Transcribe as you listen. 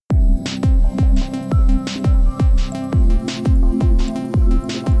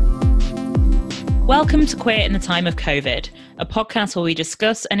Welcome to Queer in the Time of COVID, a podcast where we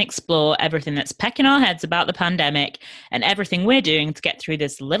discuss and explore everything that's pecking our heads about the pandemic and everything we're doing to get through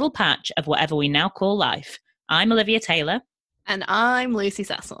this little patch of whatever we now call life. I'm Olivia Taylor. And I'm Lucy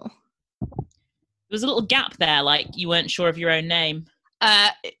Cecil. There was a little gap there, like you weren't sure of your own name.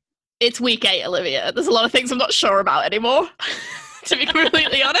 It's week 8, Olivia. There's a lot of things I'm not sure about anymore, to be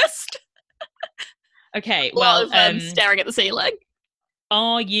completely honest. Okay, well, staring at the ceiling.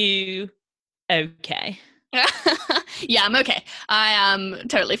 Are you okay? Yeah, I'm okay. I am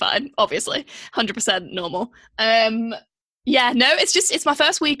totally fine, obviously. 100% normal. Yeah, no, it's my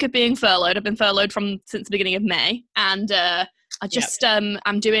first week of being furloughed. I've been furloughed since the beginning of May, and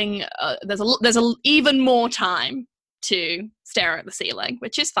I'm doing there's even more time to stare at the ceiling,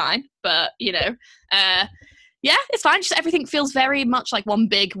 which is fine, but yeah, it's fine. Just everything feels very much like one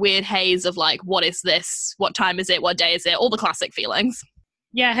big weird haze of like, what is this? What time is it? What day is it? All the classic feelings.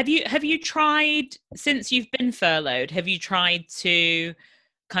 Yeah, have you tried, since you've been furloughed, have you tried to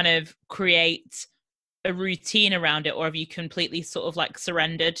kind of create a routine around it, or have you completely sort of like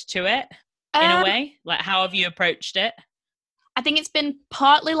surrendered to it in a way? Like, how have you approached it? I think it's been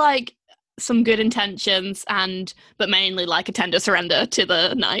partly like some good intentions but mainly like a tender surrender to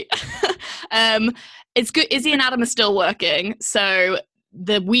the night. It's good. Izzy and Adam are still working, so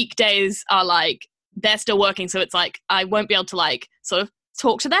the weekdays are like, they're still working, so it's like I won't be able to like sort of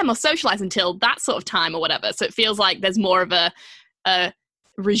talk to them or socialize until that sort of time or whatever. So it feels like there's more of a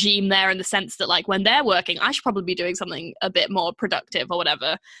regime there, in the sense that like when they're working, I should probably be doing something a bit more productive or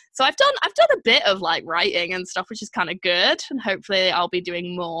whatever. So I've done a bit of like writing and stuff, which is kind of good, and hopefully I'll be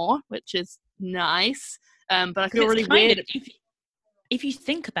doing more, which is nice. But I feel really weird. If you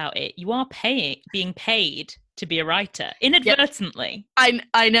think about it, you are being paid to be a writer inadvertently. Yep.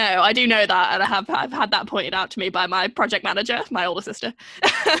 I know, I do know that, and I've had that pointed out to me by my project manager, my older sister.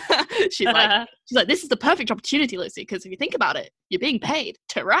 she's like, this is the perfect opportunity, Lucy, because if you think about it, you're being paid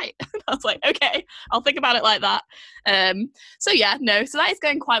to write. I was like, okay, I'll think about it like that. So that is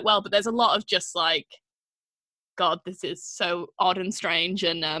going quite well, but there's a lot of just like, God, this is so odd and strange,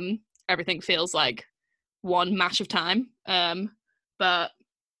 and everything feels like one mash of time. But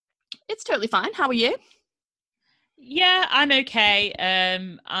it's totally fine. How are you? Yeah, I'm okay.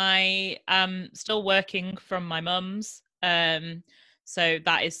 I am still working from my mum's. So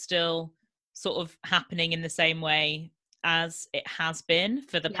that is still sort of happening in the same way as it has been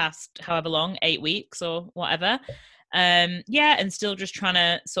for the past however long, 8 weeks or whatever. And still just trying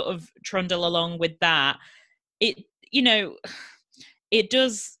to sort of trundle along with that. It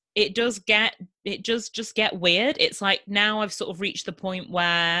does just get weird. It's like now I've sort of reached the point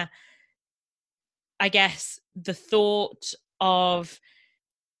where I guess the thought of,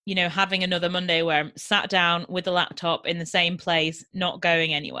 having another Monday where I'm sat down with the laptop in the same place, not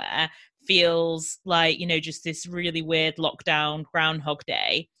going anywhere, feels like, just this really weird lockdown Groundhog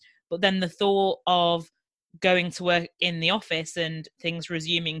Day. But then the thought of going to work in the office and things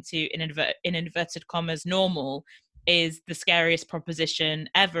resuming to, in inverted commas, normal is the scariest proposition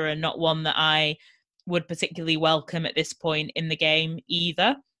ever, and not one that I would particularly welcome at this point in the game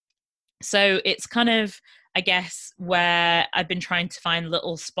either. So it's kind of, I guess, where I've been trying to find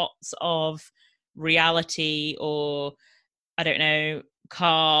little spots of reality, or, I don't know,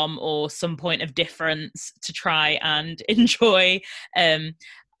 calm, or some point of difference to try and enjoy. I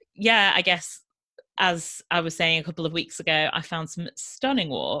guess, as I was saying a couple of weeks ago, I found some stunning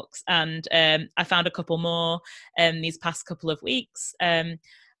walks, and I found a couple more these past couple of weeks.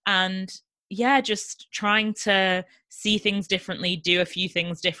 Just trying to see things differently, do a few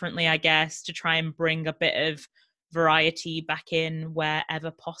things differently, I guess, to try and bring a bit of variety back in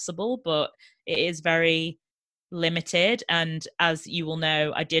wherever possible. But it is very limited. And as you will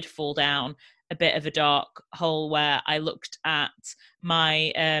know, I did fall down a bit of a dark hole where I looked at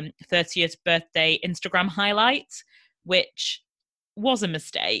my 30th birthday Instagram highlight, which was a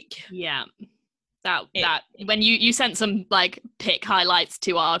mistake. Yeah. That when you sent some like pic highlights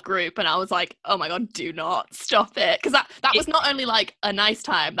to our group, and I was like, oh my God, do not stop it, because that was not only like a nice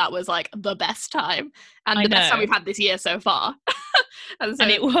time, that was like the best time, and the best time we've had this year so far. and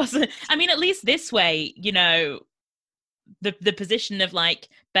it was, I mean, at least this way, the position of like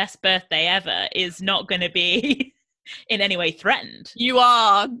best birthday ever is not going to be in any way threatened. You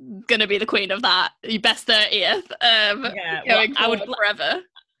are going to be the queen of that, your best 30th. Going forward forever.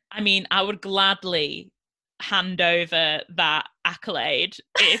 I mean, I would gladly hand over that accolade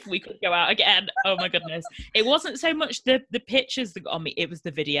if we could go out again. Oh my goodness. It wasn't so much the pictures that got on me, it was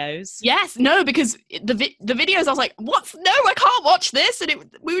the videos. Yes, no, because the videos, I was like, no, I can't watch this. And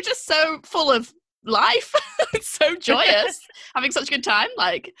we were just so full of life. So joyous, having such a good time.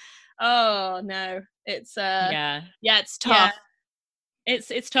 Like, Oh no, it's Yeah. it's tough.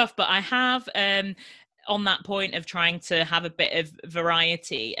 It's tough, but I have on that point of trying to have a bit of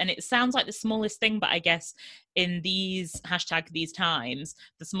variety, and it sounds like the smallest thing, but I guess in these these times,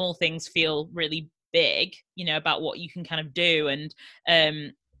 the small things feel really big, you know, about what you can kind of do.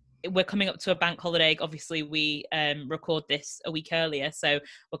 And we're coming up to a bank holiday. Obviously we record this a week earlier, so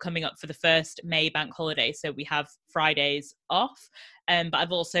we're coming up for the first May bank holiday, so we have Fridays off, but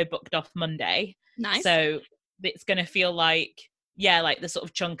I've also booked off Monday. Nice. So it's going to feel like, yeah, like the sort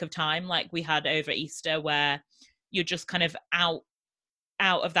of chunk of time like we had over Easter, where you're just kind of out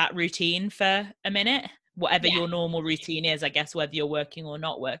of that routine for a minute, whatever your normal routine is, I guess, whether you're working or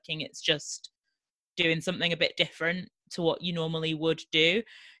not working. It's just doing something a bit different to what you normally would do.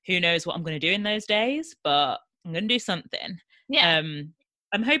 Who knows what I'm going to do in those days, but I'm going to do something. I'm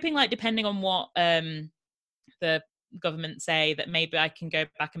hoping, like, depending on what the government say, that maybe I can go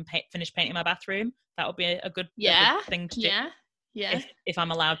back and finish painting my bathroom. That would be a good thing to do. If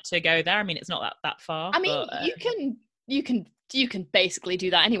I'm allowed to go there. I mean, it's not that far. I mean, but, you can basically do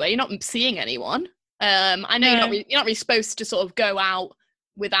that anyway. You're not seeing anyone. I know you're not really supposed to sort of go out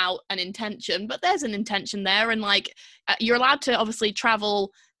without an intention, but there's an intention there, and like you're allowed to obviously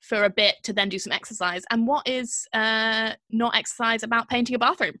travel for a bit to then do some exercise. And what is not exercise about painting a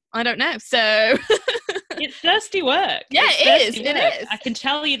bathroom? I don't know. So it's thirsty work. Yeah, it is. I can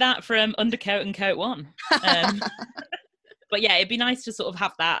tell you that from Undercoat and Coat One. But yeah, it'd be nice to sort of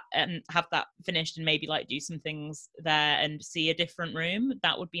have that finished, and maybe like do some things there and see a different room.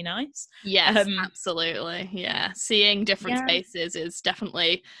 That would be nice. Yes, absolutely. Yeah, seeing different spaces is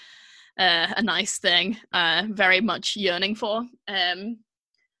definitely a nice thing. Very much yearning for.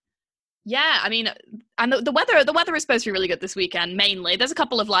 Yeah, I mean, and the weather is supposed to be really good this weekend. Mainly, there's a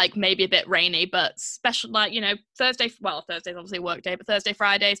couple of like maybe a bit rainy, but special, like, you know, Thursday's obviously a work day, but Thursday,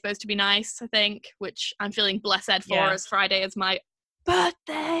 Friday is supposed to be nice, I think, which I'm feeling blessed for, as Friday is my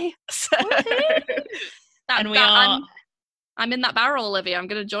birthday. So I'm in that barrel, Olivia. I'm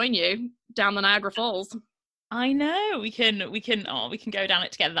going to join you down the Niagara Falls. I know we can go down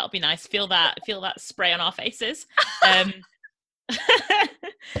it together. That'll be nice. Feel that spray on our faces.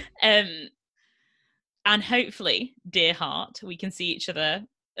 And hopefully, dear heart, we can see each other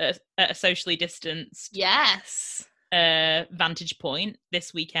at a socially distanced vantage point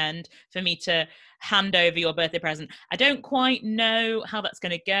this weekend for me to hand over your birthday present. I don't quite know how that's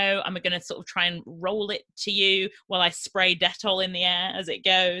going to go. I'm going to sort of try and roll it to you while I spray Dettol in the air as it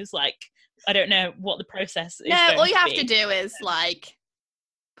goes. Like, I don't know what the process is. No, all you have to do is like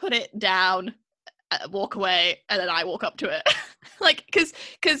put it down, walk away, and then I walk up to it. Like, because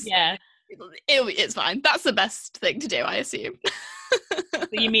it's fine. That's the best thing to do, I assume. So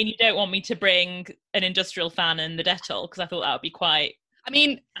you mean you don't want me to bring an industrial fan and the Dettol? Because I thought that would be quite... I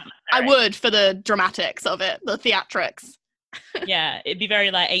mean, I would, for the dramatics of it, the theatrics. Yeah, it'd be very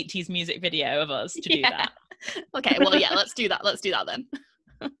like 80s music video of us to do that. Okay, well, yeah, let's do that then.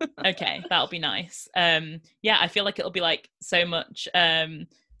 Okay, that'll be nice. Yeah, I feel like it'll be like so much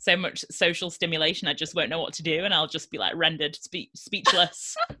social stimulation. I just won't know what to do, and I'll just be like rendered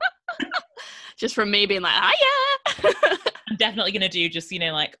speechless. Just from me being like, hiya. I'm definitely gonna do just, you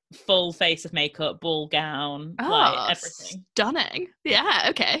know, like full face of makeup, ball gown, like everything. Stunning. Yeah,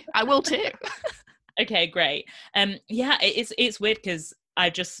 okay, I will too. Okay, great. Yeah, it's weird because I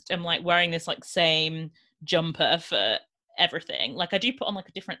just am like wearing this like same jumper for everything. Like I do put on like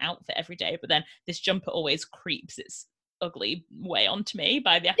a different outfit every day, but then this jumper always creeps its ugly way onto me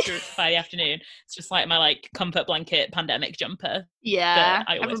by the afternoon. It's just like my like comfort blanket pandemic jumper. Yeah,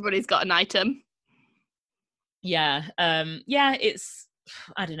 everybody's got an item. Yeah, it's,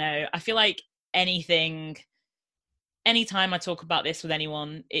 I don't know. I feel like anytime I talk about this with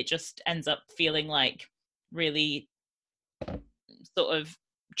anyone, it just ends up feeling like really sort of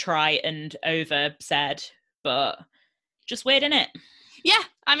trite and over said, but just weird, innit? Yeah,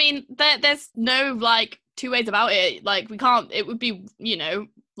 I mean, there's no like two ways about it. Like it would be, you know,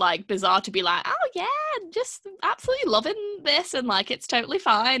 like bizarre to be like, oh yeah, just absolutely loving this, and like it's totally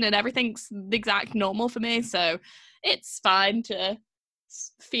fine and everything's the exact normal for me, so it's fine to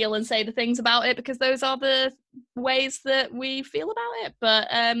feel and say the things about it because those are the ways that we feel about it. But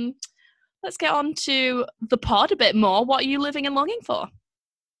let's get on to the pod a bit more. What are you living and longing for?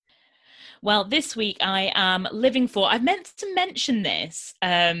 Well, this week I am living for, I've meant to mention this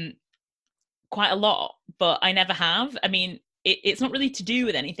quite a lot, but I never have. I mean, it's not really to do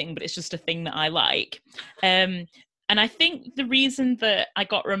with anything, but it's just a thing that I like. And I think the reason that I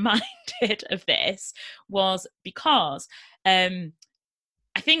got reminded of this was because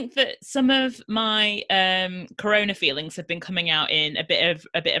I think that some of my corona feelings have been coming out in a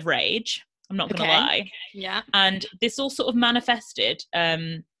bit of rage. I'm not gonna lie. Yeah. And this all sort of manifested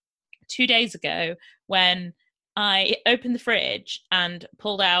 2 days ago when I opened the fridge and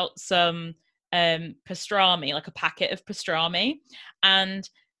pulled out some pastrami, like a packet of pastrami, and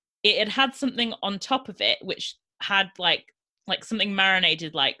it had had something on top of it which had like something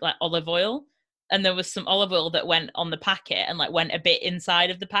marinated like olive oil, and there was some olive oil that went on the packet and like went a bit inside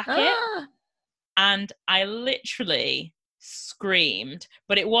of the packet. And I literally screamed,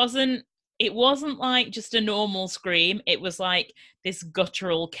 but it wasn't like just a normal scream. It was like this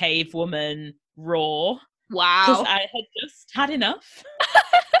guttural cave woman roar. Because Wow. I had just had enough.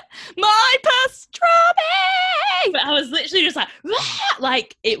 My pastrami! But I was literally just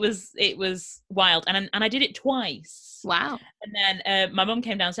like it was wild. And I did it twice. Wow. And then my mum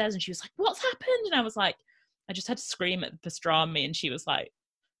came downstairs and she was like, "What's happened?" And I was like, I just had to scream at the pastrami. And she was like,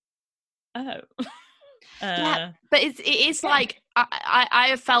 "Oh." Yeah, but it is like I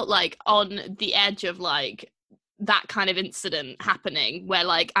have felt like on the edge of like that kind of incident happening where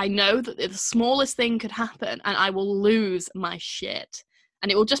like I know that the smallest thing could happen and I will lose my shit,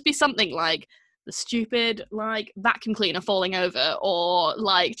 and it will just be something like the stupid like vacuum cleaner falling over, or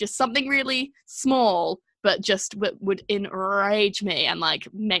like just something really small but just would enrage me and like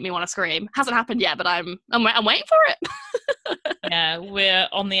make me want to scream. Hasn't happened yet, but I'm waiting for it. Yeah, we're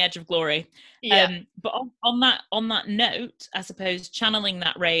on the edge of glory. Yeah. But on that note, I suppose channeling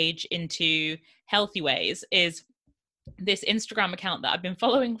that rage into healthy ways is this Instagram account that I've been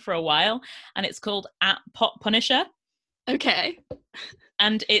following for a while, and it's called @PotPunisher. Okay.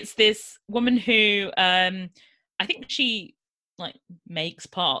 And it's this woman who I think she like makes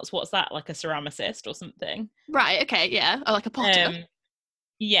pots. What's that, like a ceramicist or something? Right, okay, yeah. Or like a potter.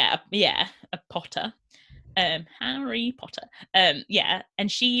 Yeah, a potter. Harry Potter. Yeah,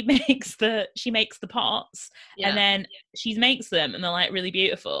 and she makes the pots, and then she makes them, and they're like really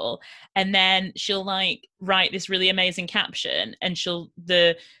beautiful. And then she'll like write this really amazing caption, and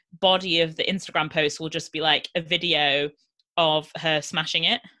the body of the Instagram post will just be like a video of her smashing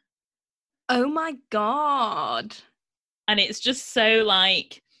it. Oh my god. And it's just so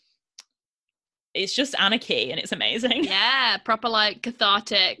like, it's just anarchy, and it's amazing. Yeah, proper like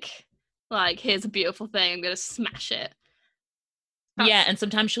cathartic. Like, here's a beautiful thing, I'm gonna smash it. Yeah, and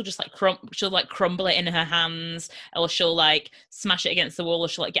sometimes she'll just like crumble it in her hands, or she'll like smash it against the wall, or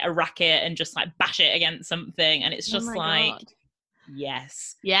she'll like get a racket and just like bash it against something, and it's just like, God.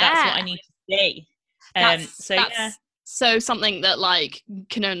 Yes, yeah, that's what I need to see. That's so something that like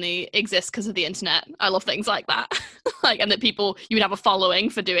can only exist because of the internet. I love things like that. Like, and that you would have a following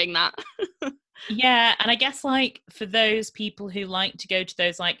for doing that. Yeah, and I guess like for those people who like to go to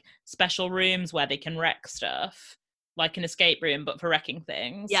those like special rooms where they can wreck stuff, like an escape room but for wrecking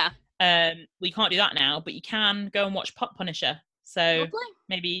things. Yeah. We can't do that now, but you can go and watch PotPunisher. So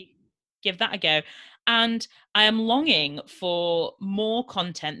maybe give that a go. And I am longing for more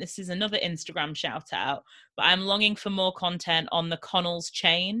content. This is another Instagram shout out, but I'm longing for more content on the Connell's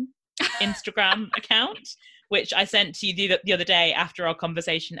Chain Instagram account, which I sent to you the other day after our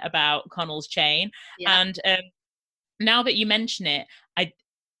conversation about Connell's Chain. Yeah. And now that you mention it,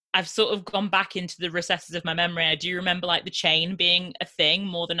 I've sort of gone back into the recesses of my memory. I do remember like the chain being a thing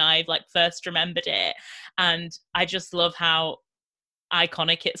more than I've like first remembered it. And I just love how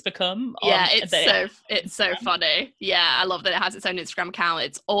iconic it's become. Yeah, it's so funny. Yeah, I love that it has its own Instagram account.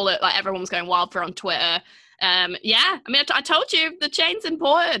 It's all like everyone was going wild for on Twitter. Yeah, I mean, I told you the chain's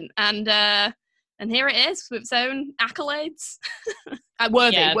important, and here it is with its own accolades.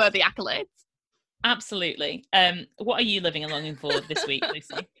 Worthy accolades. Absolutely. What are you living and longing for this week,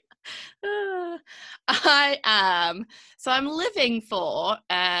 Lucy? I am. So I'm living for,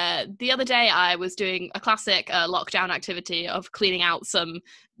 the other day I was doing a classic lockdown activity of cleaning out some,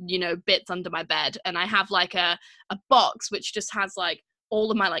 bits under my bed. And I have like a box which just has like all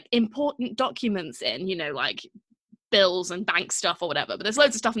of my like important documents in, like bills and bank stuff or whatever. But there's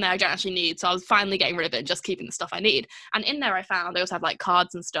loads of stuff in there I don't actually need. So I was finally getting rid of it and just keeping the stuff I need. And in there I also have like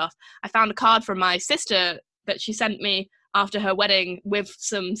cards and stuff. I found a card from my sister that she sent me after her wedding with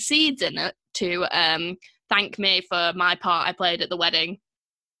some seeds in it to thank me for my part I played at the wedding.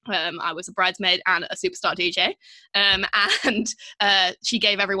 I was a bridesmaid and a superstar DJ. And she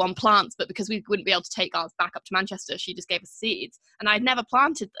gave everyone plants, but because we wouldn't be able to take ours back up to Manchester, she just gave us seeds. And I'd never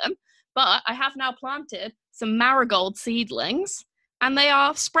planted them, but I have now planted some marigold seedlings, and they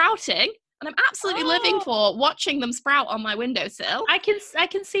are sprouting. And I'm absolutely living for watching them sprout on my windowsill. I can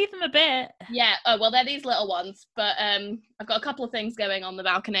see them a bit. Yeah. Oh, well, they're these little ones, but I've got a couple of things going on the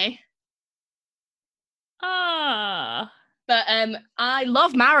balcony. Ah. But I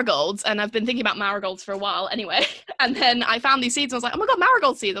love marigolds, and I've been thinking about marigolds for a while anyway. And then I found these seeds and I was like, oh my God,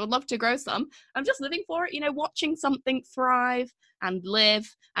 marigold seeds. I would love to grow some. I'm just living for it. Watching something thrive and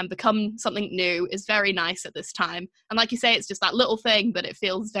live and become something new is very nice at this time. And like you say, it's just that little thing, but it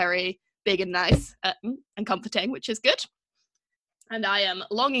feels very big and nice and comforting, which is good. And I am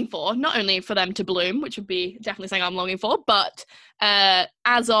longing for, not only for them to bloom, which would be definitely something I'm longing for, but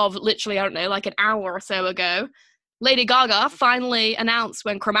as of literally, I don't know, like an hour or so ago, Lady Gaga finally announced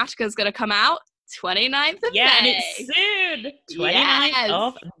when Chromatica is going to come out, 29th of May. Yeah, and it's soon. 29th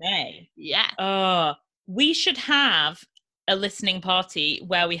of May. Yeah. We should have a listening party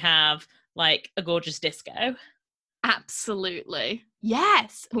where we have like a gorgeous disco. Absolutely.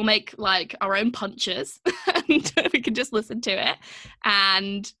 Yes. We'll make like our own punches and we can just listen to it.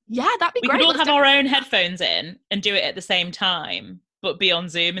 And yeah, that'd be great. We could all have our own headphones in and do it at the same time, but be on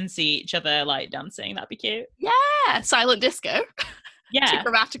Zoom and see each other like dancing. That'd be cute. Yeah. Silent disco. Yeah. To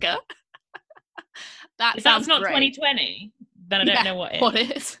Chromatica. If that's not great. 2020, then I don't know what is. What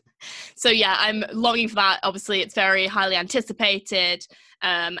is. So yeah, I'm longing for that. Obviously, it's very highly anticipated.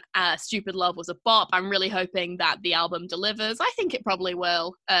 Stupid Love was a bop. I'm really hoping that the album delivers. I think it probably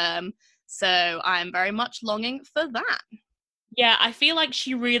will. So I'm very much longing for that. Yeah, I feel like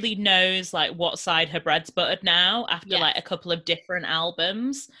she really knows like what side her bread's buttered now after like a couple of different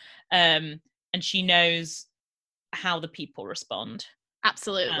albums. And she knows how the people respond.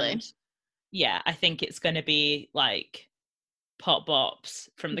 Absolutely. And yeah, I think it's going to be like pop bops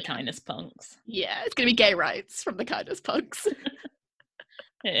from the Kindness Punks. Yeah, it's going to be gay rights from the Kindness Punks.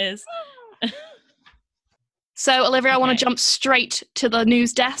 It is. So, Olivia, I want to jump straight to the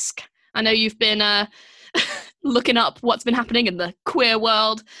news desk. I know you've been looking up what's been happening in the queer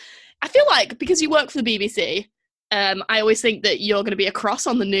world. I feel like because you work for the BBC, I always think that you're going to be across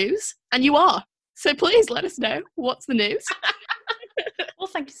on the news, and you are. So please let us know what's the news. Well,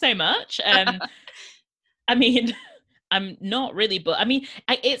 thank you so much. I mean, I'm not really, but I mean,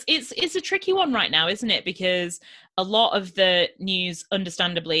 it's a tricky one right now, isn't it? Because a lot of the news,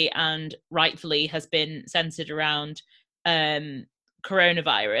 understandably and rightfully, has been centered around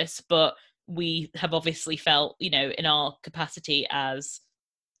coronavirus, but we have obviously felt, in our capacity as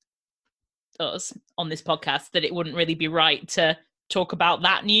us on this podcast, that it wouldn't really be right to talk about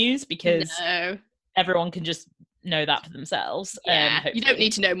that news because everyone can just know that for themselves. Yeah, you don't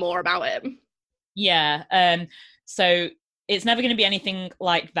need to know more about it. Yeah. So it's never going to be anything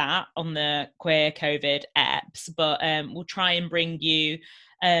like that on the Queer COVID apps, but we'll try and bring you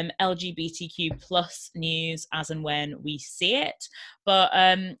LGBTQ plus news as and when we see it. But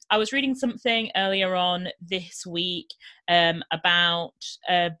I was reading something earlier on this week about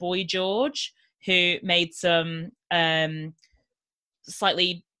Boy George, who made some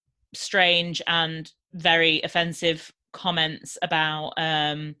slightly strange and very offensive comments about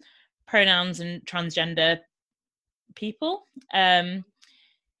pronouns and transgender people.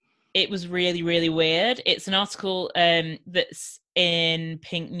 It was really, really weird. It's an article that's in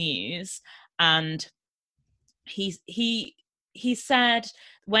Pink News, and he said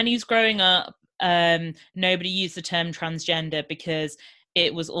when he was growing up, nobody used the term transgender because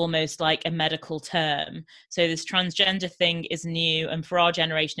it was almost like a medical term. So this transgender thing is new, and for our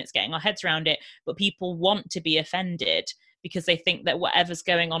generation, it's getting our heads around it. But people want to be offended because they think that whatever's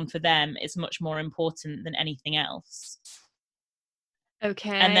going on for them is much more important than anything else.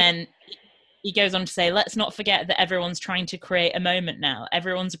 Okay. And then he goes on to say, let's not forget that everyone's trying to create a moment now.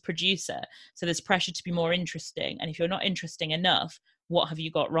 Everyone's a producer. So there's pressure to be more interesting. And if you're not interesting enough, what have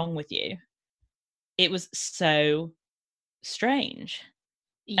you got wrong with you? It was so strange.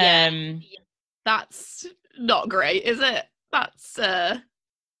 Yeah. That's not great, is it? That's,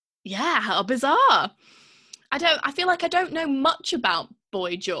 how bizarre. I feel like I don't know much about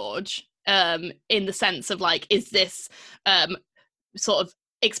Boy George, in the sense of like, is this sort of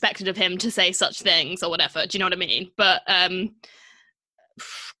expected of him to say such things or whatever? Do you know what I mean? But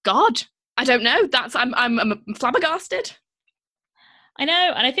God, I don't know. I'm flabbergasted. I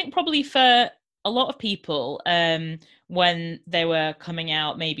know, and I think probably for a lot of people, when they were coming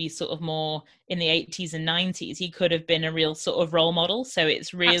out, maybe sort of more in the 80s and 90s, he could have been a real sort of role model. So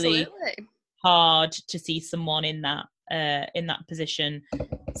it's really hard to see someone in that position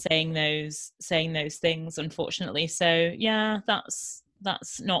saying those things, unfortunately. So yeah, that's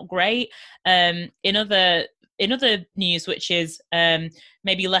not great. In other news, which is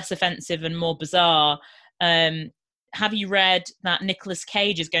maybe less offensive and more bizarre, have you read that Nicolas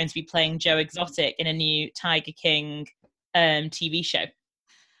Cage is going to be playing Joe Exotic in a new Tiger King TV show?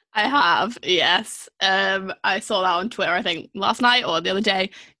 I have, yes. I saw that on Twitter, I think last night or the other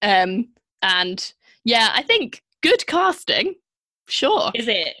day. And yeah, I think good casting, sure. Is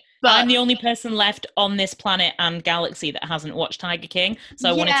it? But I'm the only person left on this planet and galaxy that hasn't watched Tiger King, so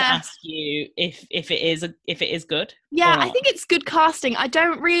I wanted to ask you if it is good. Yeah, I think it's good casting. I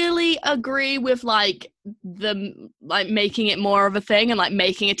don't really agree with like making it more of a thing and like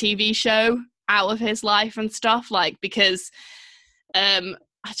making a TV show out of his life and stuff, like, because I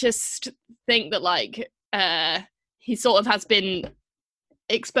just think that like he sort of has been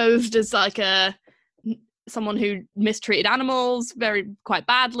exposed as like someone who mistreated animals quite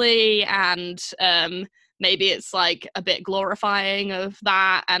badly, and maybe it's like a bit glorifying of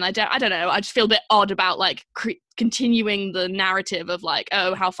that, and I don't know, I just feel a bit odd about like continuing the narrative of like,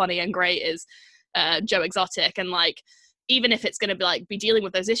 oh, how funny and great is Joe Exotic, and like even if it's going to be dealing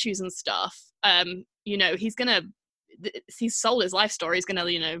with those issues and stuff, you know, he's sold his life story, he's going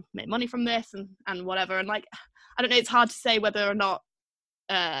to, you know, make money from this and whatever, and like I don't know, it's hard to say whether or not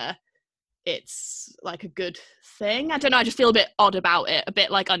it's like a good thing. I don't know, I just feel a bit odd about it, a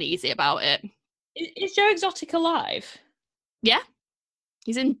bit like uneasy about it. Is Joe Exotic alive? Yeah,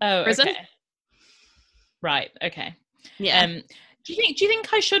 he's in prison. Okay. Right, okay. Yeah. Do you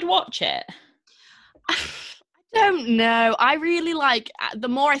think I should watch it? I don't know, I really like, the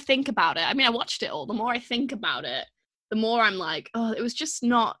more I think about it, I mean, I watched it all, the more I think about it, the more I'm like, oh, it was just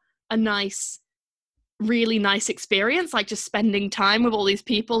not a really nice experience, like just spending time with all these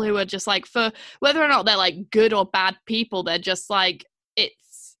people who are just like, for whether or not they're like good or bad people, they're just like,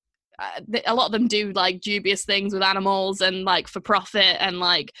 it's a lot of them do like dubious things with animals and like for profit and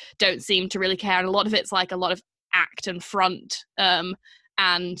like don't seem to really care, and a lot of it's like a lot of act and front, and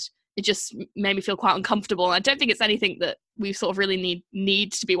it just made me feel quite uncomfortable. I don't think it's anything that we sort of really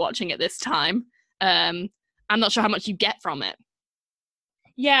need to be watching at this time. I'm not sure how much you get from it.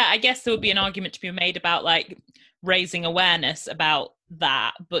 Yeah, I guess there would be an argument to be made about like raising awareness about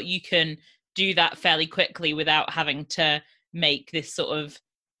that, but you can do that fairly quickly without having to make this sort of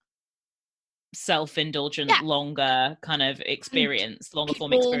self-indulgent, longer kind of experience, longer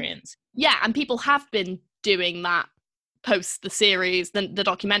form experience. Yeah, and people have been doing that post the series, the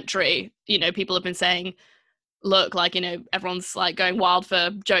documentary. You know, people have been saying, look, like, you know, everyone's like going wild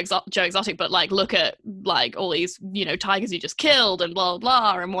for Joe Exotic, but like look at like all these, you know, tigers you just killed and blah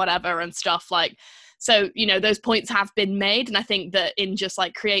blah and whatever and stuff, like, so, you know, those points have been made, and I think that in just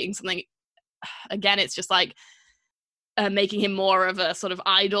like creating something again, it's just like making him more of a sort of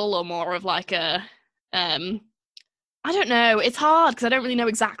idol or more of like a I don't know, it's hard because I don't really know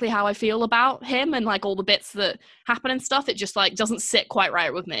exactly how I feel about him and like all the bits that happen and stuff. It just like doesn't sit quite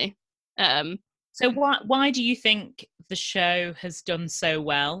right with me. So why do you think the show has done so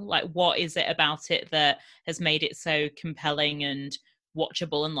well? Like, what is it about it that has made it so compelling and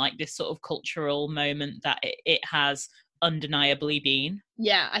watchable and like this sort of cultural moment that it has undeniably been?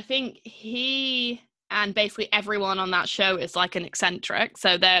 Yeah, I think he and basically everyone on that show is like an eccentric.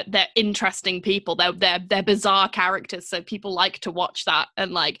 So they're interesting people. They're bizarre characters. So people like to watch that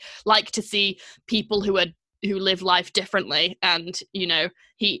and like to see people who live life differently, and you know,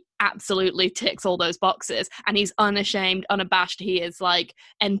 he absolutely ticks all those boxes, and he's unashamed, unabashed. He is like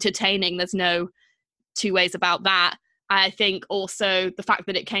entertaining. There's no two ways about that. I think also the fact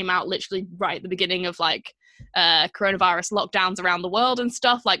that it came out literally right at the beginning of like coronavirus lockdowns around the world and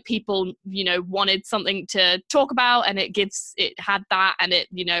stuff, like people, you know, wanted something to talk about, and it had that, and it,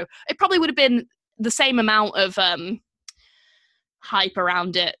 you know, it probably would have been the same amount of hype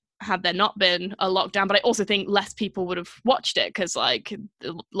around it had there not been a lockdown, but I also think less people would have watched it because like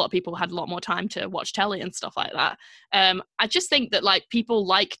a lot of people had a lot more time to watch telly and stuff like that. I just think that like people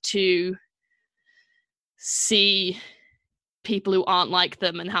like to see people who aren't like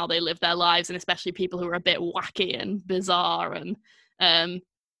them and how they live their lives, and especially people who are a bit wacky and bizarre, and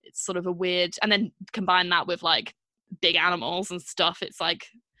it's sort of a weird, and then combine that with like big animals and stuff, it's like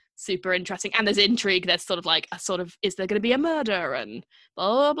super interesting, and there's intrigue, there's sort of like a sort of, is there going to be a murder and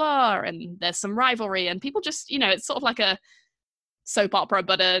blah blah blah, and there's some rivalry, and people just, you know, it's sort of like a soap opera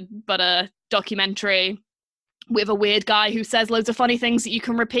but a documentary with a weird guy who says loads of funny things that you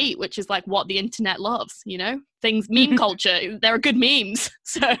can repeat, which is like what the internet loves, you know, things, meme culture, there are good memes,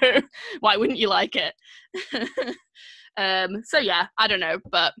 so why wouldn't you like it? So yeah, I don't know,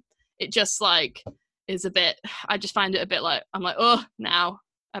 but it just like is a bit, I just find it a bit like, I'm like, oh, now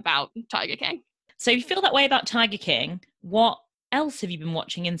about Tiger King. So if you feel that way about Tiger King, what else have you been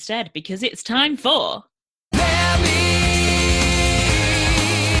watching instead? Because it's time for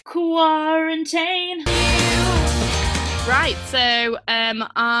Quarantine. Right, so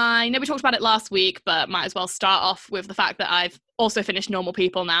I know we talked about it last week, but might as well start off with the fact that I've also finished Normal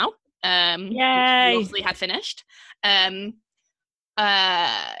People now. Yay! Which we obviously had finished. Yeah,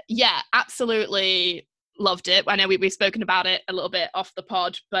 absolutely loved it. I know we've spoken about it a little bit off the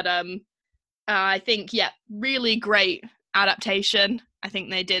pod, but I think, yeah, really great adaptation. I think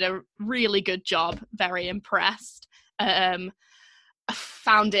they did a really good job. Very impressed. I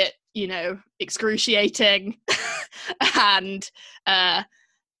found it, you know, excruciating and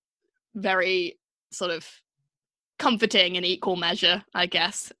very sort of comforting in equal measure, I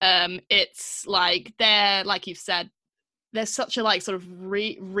guess. It's like like you've said, there's such a like sort of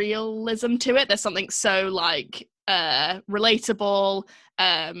realism to it. There's something so like relatable.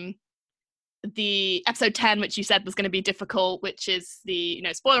 The episode 10, which you said was going to be difficult, which is the, you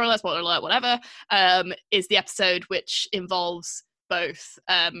know, spoiler alert, whatever, is the episode which involves both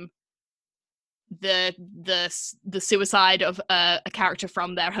the suicide of a character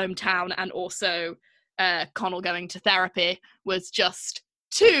from their hometown and also Connell going to therapy, was just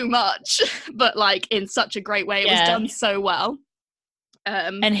too much, but like in such a great way. It was done so well.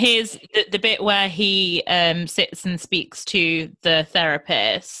 And here's the bit where he sits and speaks to the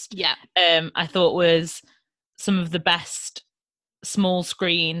therapist. Yeah. I thought was some of the best small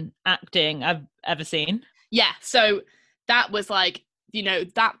screen acting I've ever seen. Yeah. So that was like, you know,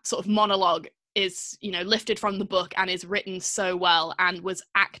 that sort of monologue is, you know, lifted from the book and is written so well and was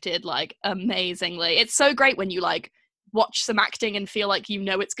acted like amazingly. It's so great when you like watch some acting and feel like, you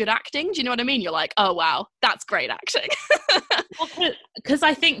know, it's good acting. Do you know what I mean? You're like, oh wow, that's great acting. Because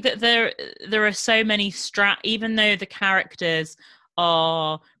I think that there are so many even though the characters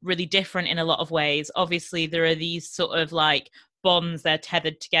are really different in a lot of ways, obviously there are these sort of like bonds, they're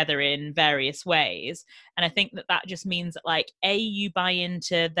tethered together in various ways, and I think that just means that like you buy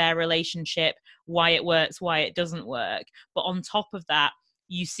into their relationship, why it works, why it doesn't work, but on top of that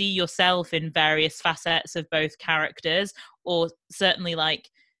you see yourself in various facets of both characters, or certainly like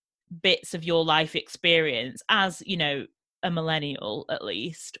bits of your life experience as, you know, a millennial at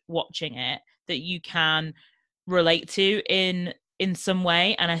least watching it, that you can relate to in some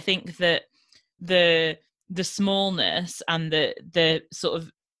way. And I think that the smallness and the sort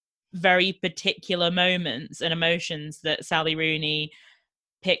of very particular moments and emotions that Sally Rooney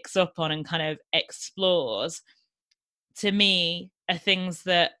picks up on and kind of explores, to me, are things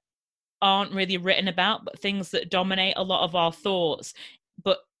that aren't really written about, but things that dominate a lot of our thoughts,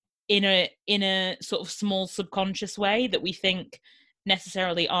 but in a sort of small subconscious way that we think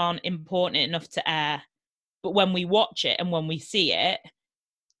necessarily aren't important enough to air. But when we watch it and when we see it,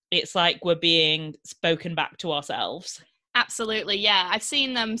 it's like we're being spoken back to ourselves. Absolutely, yeah. I've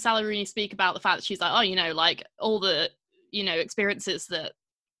seen Sally Rooney speak about the fact that she's like, oh, you know, like all the, you know, experiences that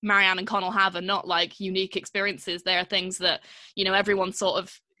Marianne and Connell have are not like unique experiences. They are things that, you know, everyone sort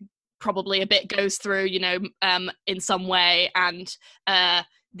of probably a bit goes through, you know, in some way, and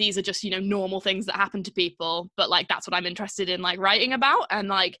these are just, you know, normal things that happen to people, but like that's what I'm interested in like writing about. And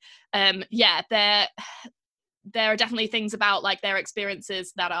like yeah, there are definitely things about like their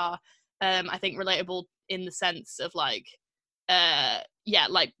experiences that are I think relatable in the sense of like yeah,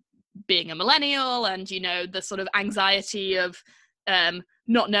 like being a millennial and, you know, the sort of anxiety of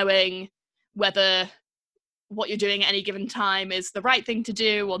not knowing whether what you're doing at any given time is the right thing to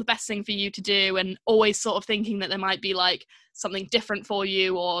do or the best thing for you to do, and always sort of thinking that there might be like something different for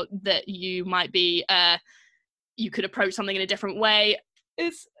you, or that you might be you could approach something in a different way,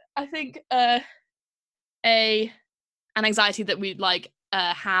 is I think an anxiety that we like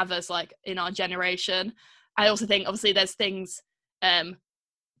have as like in our generation. I also think obviously there's things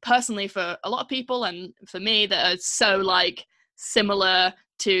personally for a lot of people and for me that are so like similar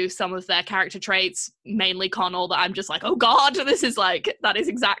to some of their character traits, mainly Connell, that I'm just like, oh god, this is like, that is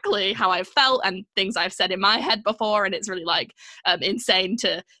exactly how I've felt and things I've said in my head before, and it's really like insane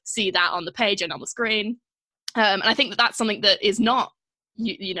to see that on the page and on the screen. And I think that that's something that is not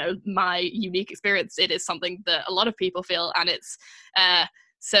you know, my unique experience. It is something that a lot of people feel, and it's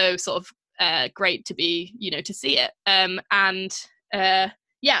so sort of great to be, you know, to see it. And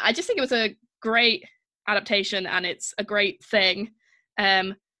yeah, I just think it was a great adaptation and it's a great thing.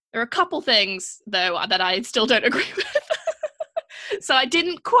 There are a couple things though that I still don't agree with. So I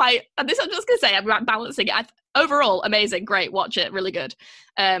didn't quite, and this I'm just gonna say, I'm balancing it. Overall, amazing, great, watch it, really good.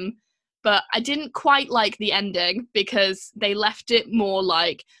 But I didn't quite like the ending because they left it more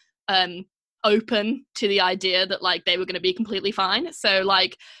like open to the idea that like they were going to be completely fine. So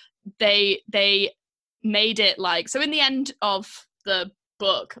like they made it like, so in the end of the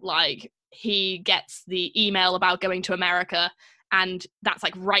book, like he gets the email about going to America, and that's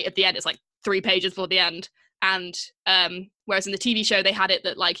like right at the end. It's like 3 pages before the end. And whereas in the TV show they had it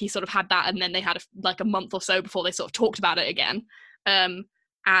that like he sort of had that, and then they had like a month or so before they sort of talked about it again.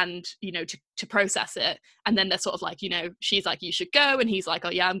 and, you know, to process it. And then they're sort of like, you know, she's like, you should go, and he's like, oh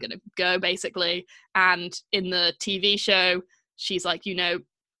yeah, I'm gonna go, basically. And in the TV show, she's like, you know,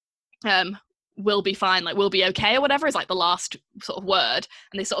 we'll be fine, like we'll be okay, or whatever is like the last sort of word.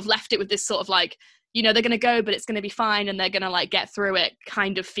 And they sort of left it with this sort of like, you know, they're gonna go, but it's gonna be fine, and they're gonna like get through it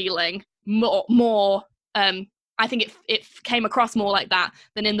kind of feeling more I think it came across more like that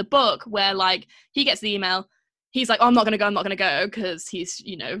than in the book, where like he gets the email, he's like, oh, I'm not gonna go, because he's,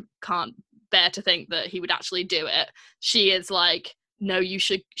 you know, can't bear to think that he would actually do it. She is like, no, you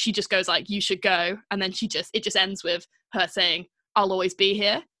should. She just goes like, you should go, and then it just ends with her saying, I'll always be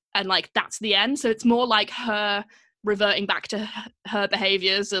here, and like that's the end. So it's more like her reverting back to her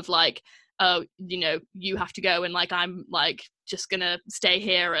behaviors of like, oh, you know, you have to go, and like I'm like just gonna stay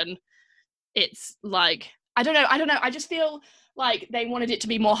here. And it's like, I don't know. I just feel like they wanted it to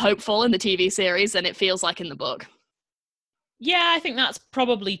be more hopeful in the TV series than it feels like in the book. Yeah, I think that's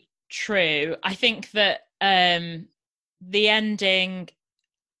probably true. I think that the ending,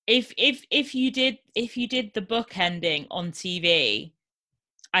 if you did the book ending on TV,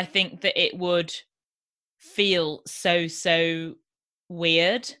 I think that it would feel so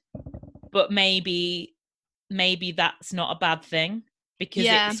weird. But maybe that's not a bad thing, because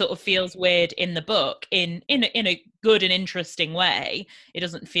it sort of feels weird in the book in a good and interesting way. It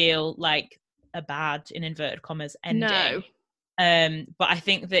doesn't feel like a bad, in inverted commas, ending. No. But I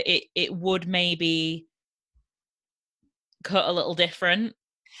think that it would maybe cut a little different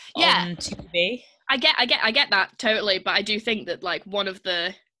on TV. I get that totally, but I do think that like one of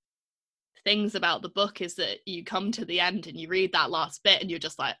the things about the book is that you come to the end and you read that last bit and you're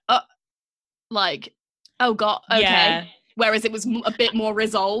just like, oh, like, oh god, okay. Yeah. Whereas it was a bit more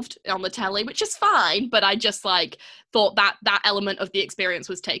resolved on the telly, which is fine, but I just like thought that element of the experience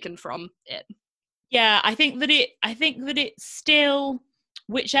was taken from it. Yeah, I think that it's still,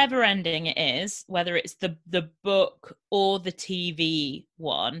 whichever ending it is, whether it's the book or the TV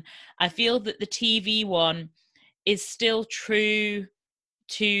one, I feel that the TV one is still true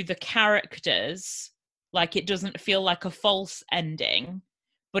to the characters. Like, it doesn't feel like a false ending,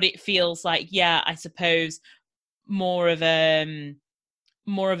 but it feels like, yeah, I suppose more of a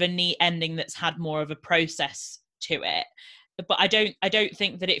neat ending that's had more of a process to it. But I don't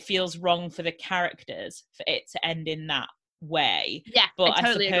think that it feels wrong for the characters for it to end in that way. Yeah, but I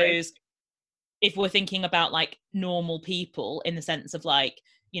totally suppose agree. If we're thinking about like normal people, in the sense of like,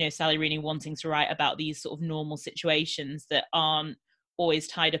 you know, Sally Rooney wanting to write about these sort of normal situations that aren't always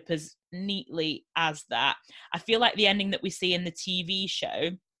tied up as neatly as that, I feel like the ending that we see in the TV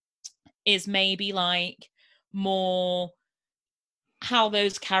show is maybe like more how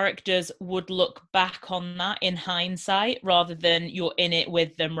those characters would look back on that in hindsight, rather than you're in it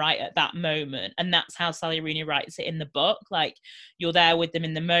with them right at that moment. And that's how Sally Rooney writes it in the book. Like, you're there with them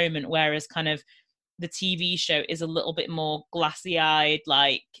in the moment, whereas kind of the TV show is a little bit more glassy-eyed,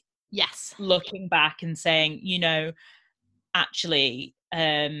 like, yes, looking back and saying, you know, actually,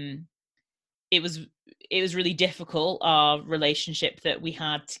 it was really difficult, our relationship that we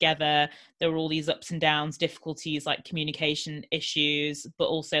had together. There were all these ups and downs, difficulties, like communication issues, but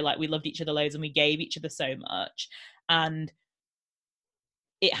also like we loved each other loads and we gave each other so much, and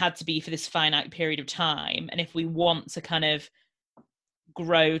it had to be for this finite period of time. And if we want to kind of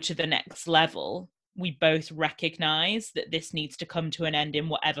grow to the next level, we both recognize that this needs to come to an end in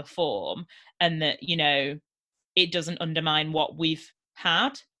whatever form, and that, you know, it doesn't undermine what we've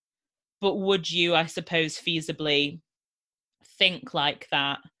had. But would you, I suppose, feasibly think like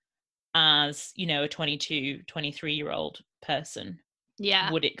that as, you know, a 22, 23-year-old person?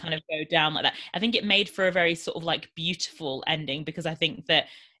 Yeah. Would it kind of go down like that? I think it made for a very sort of like beautiful ending, because I think that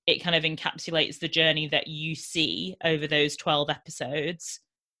it kind of encapsulates the journey that you see over those 12 episodes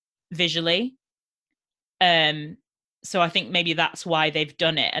visually. So I think maybe that's why they've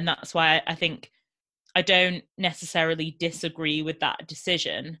done it. And that's why I think I don't necessarily disagree with that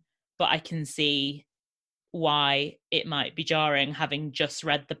decision, but I can see why it might be jarring, having just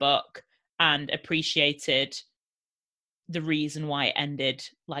read the book and appreciated the reason why it ended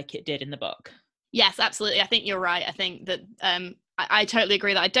like it did in the book. Yes, absolutely. I think you're right. I think that I totally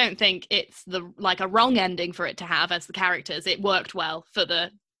agree that I don't think it's a wrong ending for it to have as the characters. It worked well for the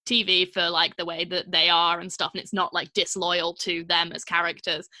TV, for like the way that they are and stuff, and it's not like disloyal to them as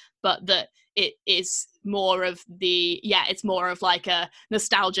characters, but that it is more of it's more of like a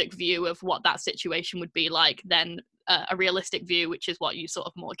nostalgic view of what that situation would be like than a realistic view, which is what you sort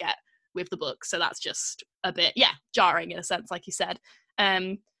of more get with the book. So that's just a bit jarring in a sense, like you said.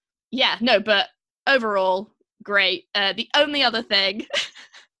 But overall great. The only other thing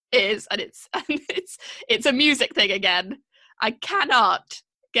is, and it's a music thing again, I cannot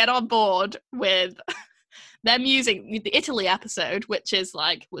get on board with them using the Italy episode, which is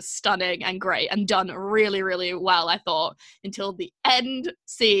like was stunning and great and done really, really well, I thought, until the end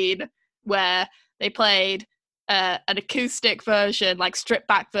scene where they played an acoustic version, like stripped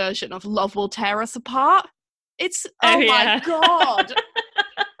back version of Love Will Tear Us Apart. It's my god.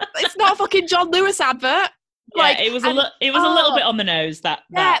 It's not a fucking John Lewis advert. Yeah, like, it was a little bit on the nose. That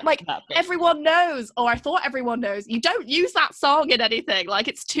everyone knows, or I thought everyone knows. You don't use that song in anything. Like,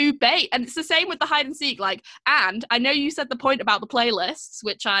 it's too bait, and it's the same with the hide and seek. Like, and I know you said the point about the playlists,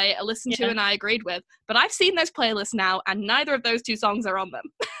 which I listened to and I agreed with, but I've seen those playlists now, and neither of those two songs are on them.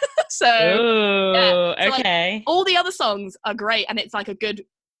 So, okay. Like, all the other songs are great, and it's like a good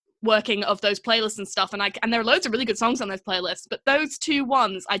working of those playlists and stuff, and there are loads of really good songs on those playlists, but those two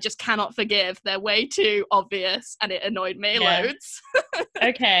ones I just cannot forgive. They're way too obvious, and it annoyed me loads.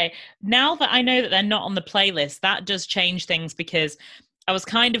 Okay, now that I know that they're not on the playlist, that does change things, because I was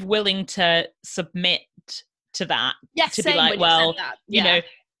kind of willing to submit to that. Yes, to be like, well, you know,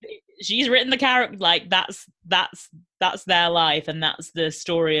 she's written the character, like that's their life and that's the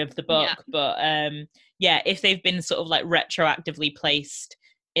story of the book. But if they've been sort of like retroactively placed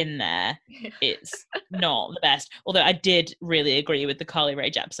in there, it's not the best. Although I did really agree with the Carly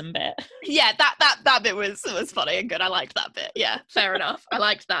Rae Jepsen bit. Yeah, that bit was funny and good. I liked that bit. Yeah, fair enough. I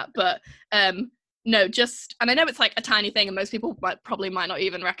liked that. But no, just, and I know it's like a tiny thing and most people probably might not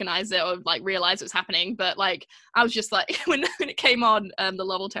even recognize it or like realize what's happening, but like I was just like when it came on, the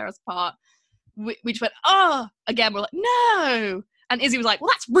Love Will Tear Us Apart, we just went, oh, again, we're like, no. And Izzy was like, well,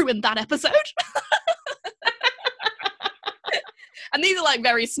 that's ruined that episode. And these are like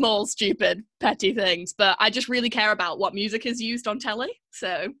very small, stupid, petty things, but I just really care about what music is used on telly.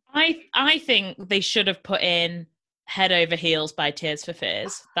 So I think they should have put in Head Over Heels by Tears for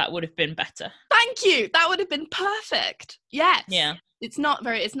Fears. That would have been better. Thank you. That would have been perfect. Yes. Yeah. It's not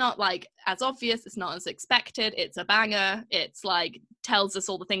like as obvious. It's not as expected. It's a banger. It's like tells us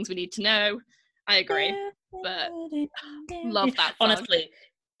all the things we need to know. I agree. But love that song. Honestly,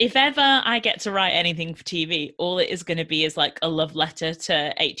 if ever I get to write anything for TV, all it is going to be is like a love letter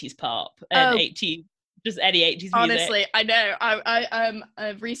to 80s pop and 80s, just any 80s music. Honestly, I know.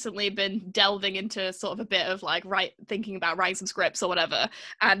 I've recently been delving into sort of a bit of like thinking about writing some scripts or whatever.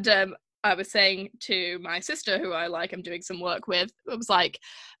 And I was saying to my sister, who I'm doing some work with, it was like,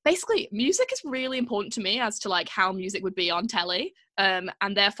 basically, music is really important to me as to like how music would be on telly. And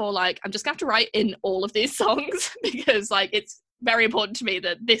therefore, like, I'm just going to have to write in all of these songs because like it's very important to me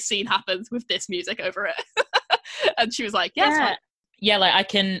that this scene happens with this music over it. And she was like, yes. Yeah, like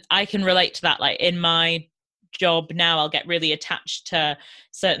I can relate to that. Like in my job now, I'll get really attached to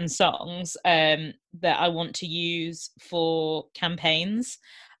certain songs that I want to use for campaigns,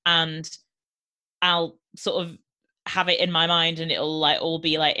 and I'll sort of have it in my mind and it'll like all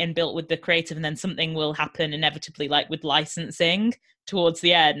be like inbuilt with the creative, and then something will happen inevitably like with licensing towards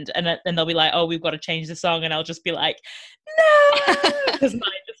the end, and then they'll be like, oh, we've got to change the song, and I'll just be like, no, because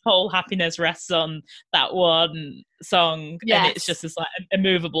my whole happiness rests on that one song. And it's just this like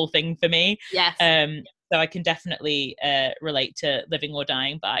immovable thing for me. So I can definitely relate to Living or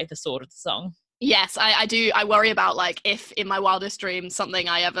Dying by The Sword of the Song. Yes, I do. I worry about like if in my wildest dreams something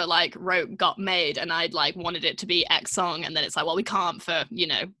I ever like wrote got made and I'd like wanted it to be X song, and then it's like, well, we can't for, you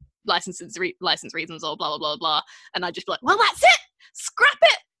know, license reasons or blah blah blah blah, and I'd just be like, well, that's it, scrap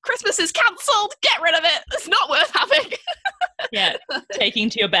it, Christmas is cancelled, get rid of it, it's not worth having. Yeah, taking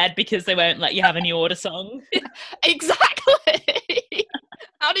to your bed because they won't let you have a new order song. Yeah, exactly.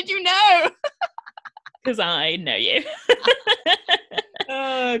 How did you know? Because I know you.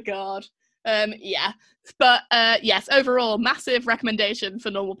 Oh god. Yeah, but yes, overall massive recommendation for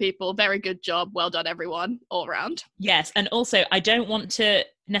normal people. Very good job, well done everyone all around. Yes, and also I don't want to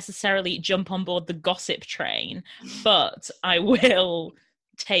necessarily jump on board the gossip train, but I will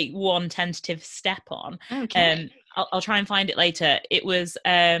take one tentative step on. Okay. I'll try and find it later. It was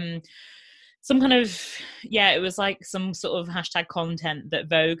some kind of, it was like some sort of hashtag content that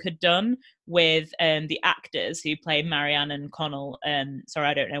Vogue had done with the actors who play Marianne and Connell. Sorry,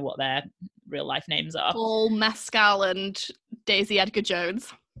 I don't know what their real life names are. Paul Mescal and Daisy Edgar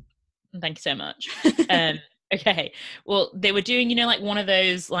Jones. Thank you so much. Okay, well, they were doing, you know, like one of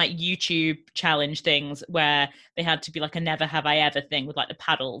those like YouTube challenge things where they had to be like a never have I ever thing with like the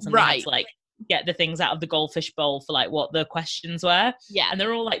paddles, and they had to like get the things out of the goldfish bowl for like what the questions were. Yeah, and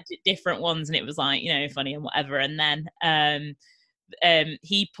they're all like different ones, and it was like, you know, funny and whatever. And then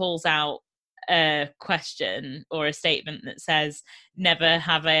he pulls out a question or a statement that says, never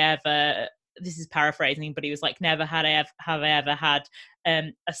have I ever, this is paraphrasing, but he was like, never have I ever had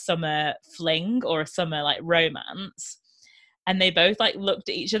a summer fling or a summer like romance. And they both like looked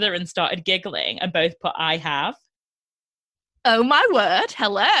at each other and started giggling and both put "I have." Oh my word.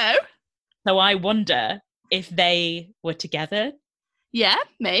 Hello. So I wonder if they were together. Yeah,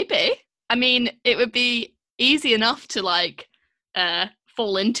 maybe. I mean, it would be easy enough to like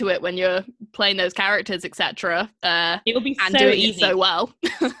fall into it when you're playing those characters, etc. It would be and so doing easy. it so well.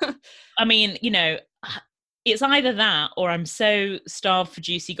 I mean, you know, it's either that or I'm so starved for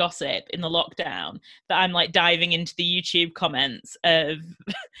juicy gossip in the lockdown that I'm like diving into the YouTube comments of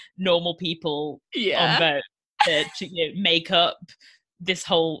normal people on Vogue to make up this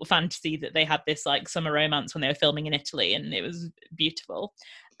whole fantasy that they had this like summer romance when they were filming in Italy, and it was beautiful.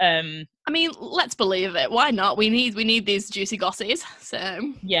 I mean, let's believe it. Why not? We need these juicy gossips.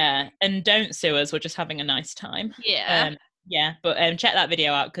 So yeah, and don't sue us. We're just having a nice time. Yeah. But check that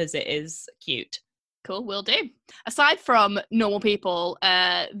video out because it is cute. Cool, will do. Aside from normal people,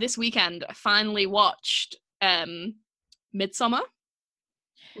 this weekend I finally watched Midsummer,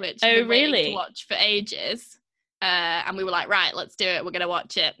 which I've been waiting to watch for ages. And we were like, right, let's do it. We're going to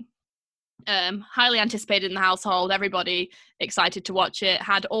watch it. Highly anticipated in the household. Everybody excited to watch it.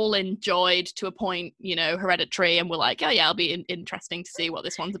 Had all enjoyed to a point, Hereditary, and we're like, oh yeah, it'll be interesting to see what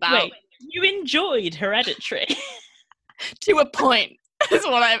this one's about. Wait, you enjoyed Hereditary? To a point. Is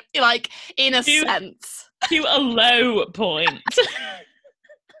what I like, in a sense. To a low point. So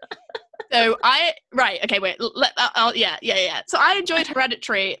So I enjoyed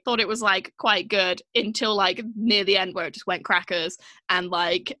Hereditary, thought it was like quite good until like near the end where it just went crackers and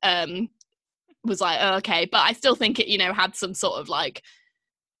like was like, oh, okay, but I still think it had some sort of like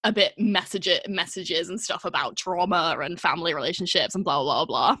a bit messages and stuff about trauma and family relationships and blah blah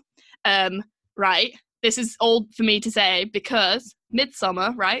blah. Right, this is all for me to say because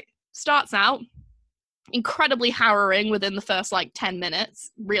Midsummer, right, starts out incredibly harrowing within the first like 10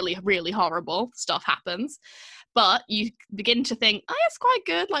 minutes. Really, really horrible stuff happens. But you begin to think, oh, it's quite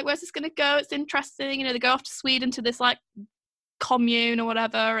good. Like, where's this going to go? It's interesting. They go off to Sweden to this like commune or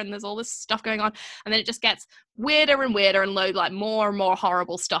whatever, and there's all this stuff going on. And then it just gets weirder and weirder and like more and more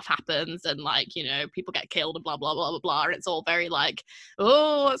horrible stuff happens. And like, people get killed and blah, blah, blah, blah, blah. And it's all very like,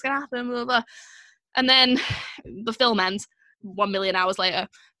 oh, what's going to happen? Blah, blah. And then the film ends 1 million hours later.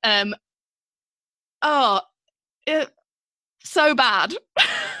 So bad.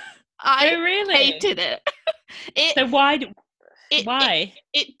 I really hated it. So why?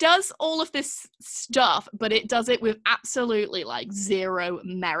 It does all of this stuff, but it does it with absolutely like zero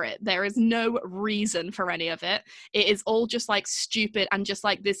merit. There is no reason for any of it. It is all just like stupid and just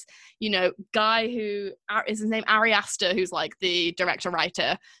like this, guy who is his name Ari Aster, who's like the director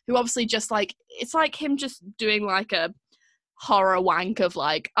writer, who obviously just like, it's like him just doing like a horror wank of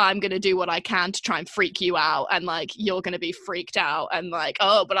like, I'm gonna do what I can to try and freak you out, and like you're gonna be freaked out, and like,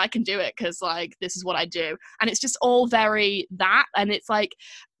 oh, but I can do it because like this is what I do. And it's just all very that, and it's like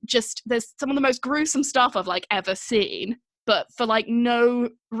just there's some of the most gruesome stuff I've like ever seen, but for like no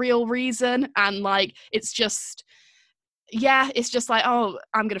real reason. And like it's just like, oh,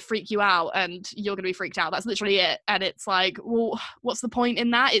 I'm gonna freak you out and you're gonna be freaked out. That's literally it. And it's like, well, what's the point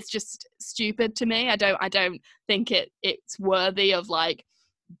in that? It's just stupid to me. I don't think it's worthy of like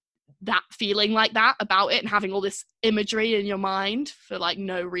that feeling like that about it and having all this imagery in your mind for like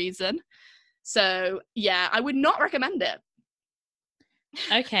no reason. So yeah, I would not recommend it.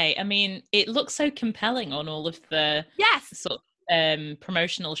 Okay, I mean, it looks so compelling on all of the sort of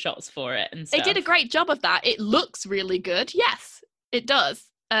promotional shots for it and stuff. They did a great job of that. It looks really good. Yes, it does.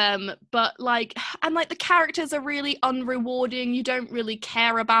 But like, and like the characters are really unrewarding. You don't really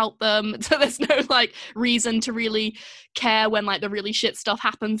care about them. So there's no like reason to really care when like the really shit stuff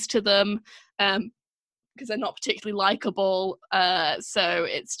happens to them. Because they're not particularly likable. So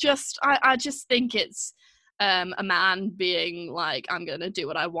it's just, I just think it's a man being like, I'm going to do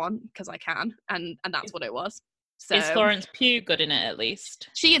what I want because I can. And that's what it was. So, is Florence Pugh good in it at least?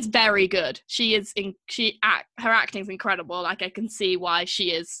 She is very good. Her acting's incredible. Like I can see why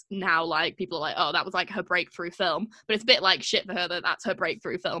she is now like, people are like, oh, that was like her breakthrough film. But it's a bit like shit for her that that's her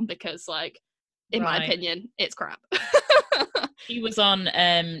breakthrough film because like, in my opinion, it's crap. She was on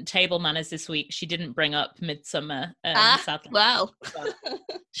Table Manners this week. She didn't bring up Midsummer, sadly. Well.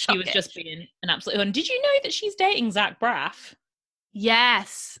 She was just being an absolute hun. Did you know that she's dating Zach Braff?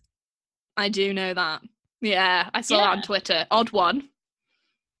 Yes, I do know that. Yeah, I saw that on Twitter. Odd one.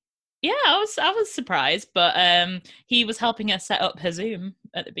 Yeah, I was surprised, but he was helping her set up her Zoom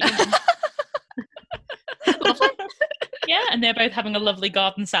at the beginning. Lovely. Yeah, and they're both having a lovely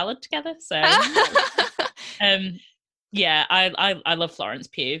garden salad together. So, yeah, I love Florence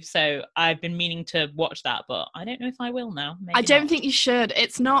Pugh, so I've been meaning to watch that, but I don't know if I will now. Maybe I don't think you should.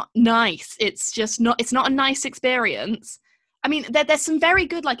 It's not nice. It's just not. It's not a nice experience. I mean, there's some very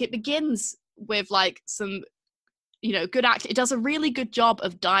good, like, it begins with like some, you know, good act. It does a really good job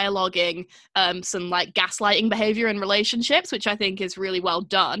of dialoguing some like gaslighting behavior in relationships, which I think is really well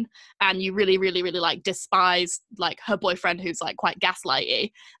done. And you really, really, really like despise like her boyfriend who's like quite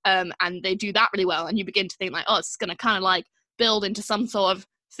gaslighty. And they do that really well. And you begin to think like, oh, it's going to kind of like build into some sort of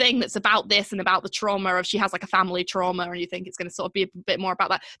thing that's about this and about the trauma of she has like a family trauma, and you think it's going to sort of be a bit more about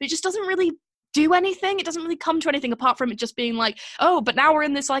that. But it just doesn't really do anything. It doesn't really come to anything apart from it just being like, oh, but now we're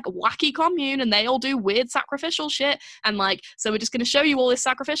in this like wacky commune and they all do weird sacrificial shit, and like, so we're just going to show you all this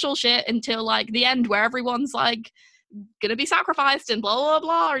sacrificial shit until like the end where everyone's like gonna be sacrificed and blah blah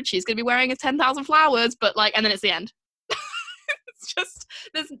blah, and she's gonna be wearing a 10,000 flowers, but like, and then it's the end. It's just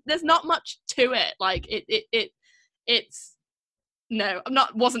there's not much to it. Like it's no,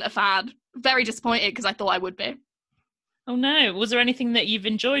 wasn't a fan. Very disappointed because I thought I would be. Oh no. Was there anything that you've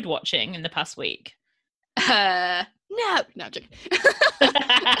enjoyed watching in the past week? No, joking.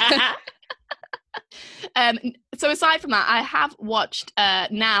 So aside from that, I have watched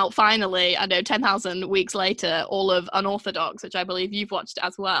now, finally, I know 10,000 weeks later, all of Unorthodox, which I believe you've watched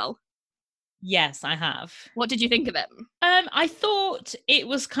as well. Yes, I have. What did you think of it? I thought it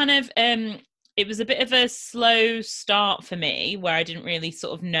was kind of it was a bit of a slow start for me, where I didn't really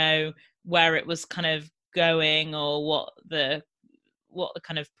sort of know where it was kind of going or what the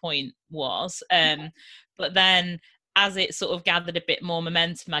kind of point was. But then as it sort of gathered a bit more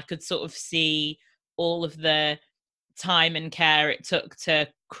momentum, I could sort of see all of the time and care it took to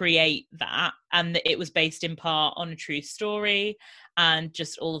create that, and that it was based in part on a true story, and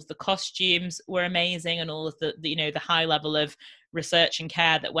just all of the costumes were amazing, and all of the you know, the high level of research and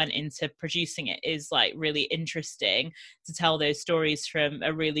care that went into producing it is like really interesting to tell those stories from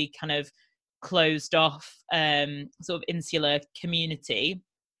a really kind of closed off sort of insular community,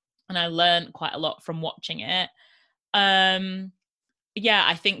 and I learned quite a lot from watching it. Yeah,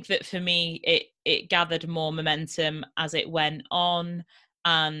 I think that for me it gathered more momentum as it went on,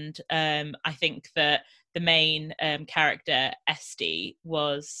 and I think that the main character Esty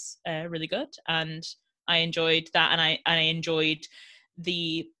was really good, and I enjoyed that, and I enjoyed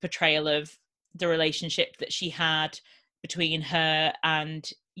the portrayal of the relationship that she had between her and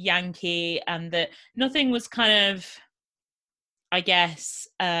Yankee, and that nothing was kind of, I guess,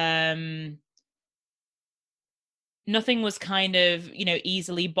 nothing was kind of, you know,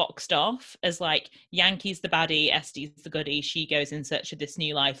 easily boxed off as like Yankee's the baddie, Esty's the goodie, she goes in search of this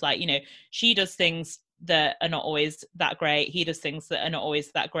new life. Like, you know, she does things that are not always that great, he does things that are not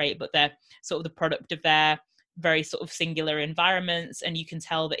always that great, but they're sort of the product of their very sort of singular environments, and you can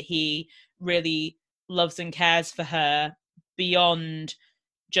tell that he really loves and cares for her beyond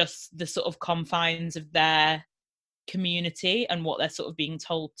just the sort of confines of their community and what they're sort of being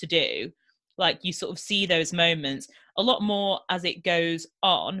told to do. Like, you sort of see those moments a lot more as it goes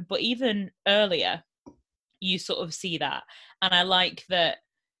on, but even earlier you sort of see that. And I like that.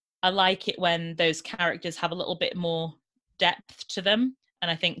 I like it when those characters have a little bit more depth to them, and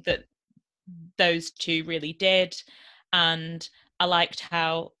I think that those two really did. And I liked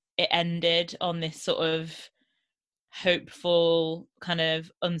how it ended on this sort of hopeful, kind of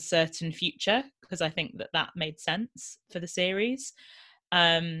uncertain future, because I think that that made sense for the series.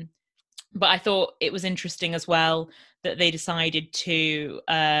 But I thought it was interesting as well that they decided to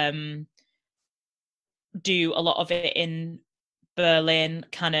do a lot of it in Berlin,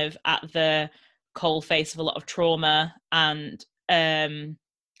 kind of at the coalface of a lot of trauma, and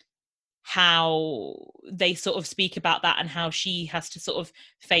how they sort of speak about that and how she has to sort of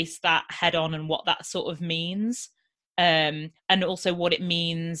face that head on and what that sort of means, and also what it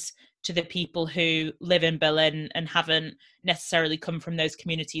means to the people who live in Berlin and haven't necessarily come from those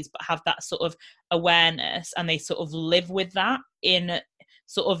communities, but have that sort of awareness, and they sort of live with that in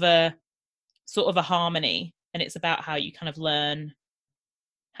sort of a harmony. And it's about how you kind of learn,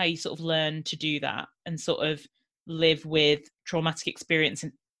 how you sort of learn to do that and sort of live with traumatic experiences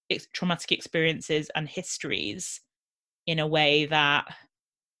and histories in a way that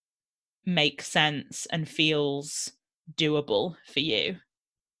makes sense and feels doable for you.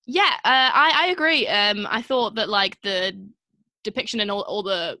 Yeah, I agree. I thought that like the depiction and all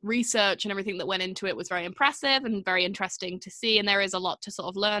the research and everything that went into it was very impressive and very interesting to see, and there is a lot to sort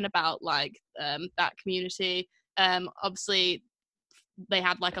of learn about like that community. Obviously they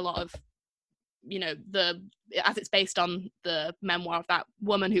had like a lot of, you know, as it's based on the memoir of that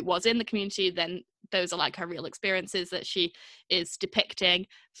woman who was in the community, then those are like her real experiences that she is depicting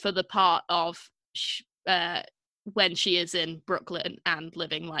for the part of when she is in Brooklyn and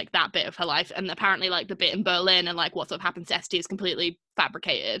living like that bit of her life. And apparently like the bit in Berlin and like what sort of happens to Esty is completely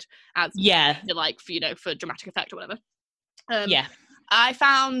fabricated as, yeah, like, for, you know, for dramatic effect or whatever. Yeah. I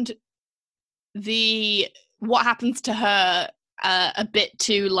found the what happens to her a bit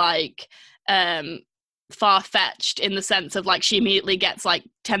too like far-fetched in the sense of like she immediately gets like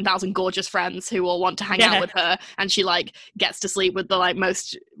 10,000 gorgeous friends who all want to hang out with her, and she like gets to sleep with the like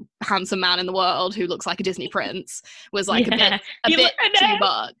most handsome man in the world who looks like a Disney prince. Was like a bit too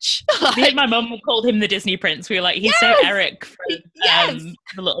much. Like, me and my mum called him the Disney prince. We were like, he's so Eric from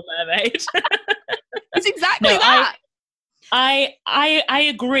The Little Mermaid. It's exactly that. I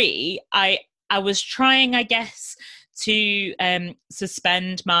agree. I was trying, I guess, to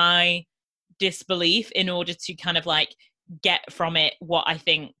suspend my disbelief in order to kind of like get from it what I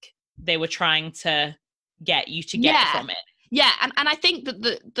think they were trying to get you to get from it. Yeah, and I think that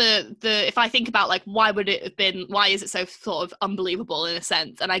the if I think about like why is it so sort of unbelievable in a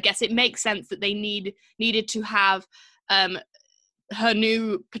sense, and I guess it makes sense that they needed to have her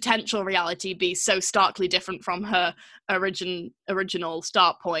new potential reality be so starkly different from her original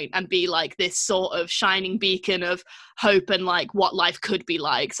start point, and be like this sort of shining beacon of hope and like what life could be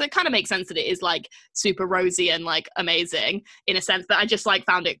like. So it kind of makes sense that it is like super rosy and like amazing in a sense, but I just like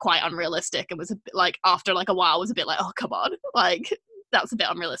found it quite unrealistic and was a bit like, after like a while, was a bit like, oh come on, like that's a bit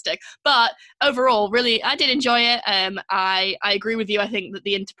unrealistic. But overall, really, I did enjoy it. I agree with you. I think that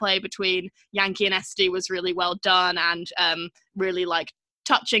the interplay between Yankee and Esty was really well done, and really like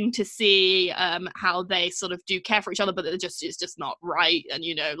touching to see how they sort of do care for each other, but it's just not right, and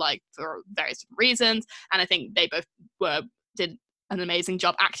you know, like for various different reasons. And I think they both did an amazing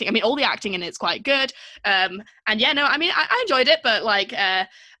job acting. I mean, all the acting in it's quite good. And yeah, no, I mean, I enjoyed it, but like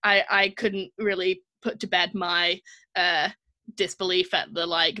I couldn't really put to bed my disbelief at the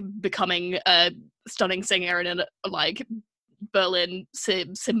like becoming a stunning singer in a like Berlin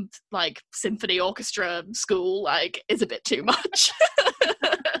symphony orchestra school like is a bit too much.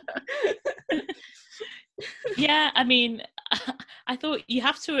 Yeah, I mean, I thought you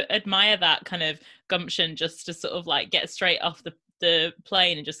have to admire that kind of gumption just to sort of like get straight off the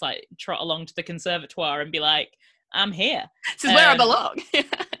plane and just like trot along to the conservatoire and be like, I'm here. This is where I belong.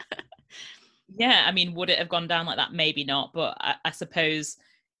 Yeah, I mean, would it have gone down like that? Maybe not, but I suppose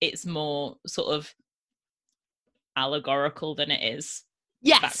it's more sort of allegorical than it is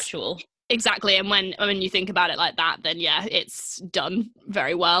factual. Exactly. And when you think about it like that, then yeah, it's done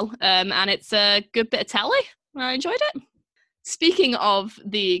very well. And it's a good bit of telly. I enjoyed it. Speaking of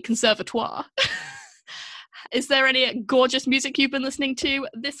the conservatoire, is there any gorgeous music you've been listening to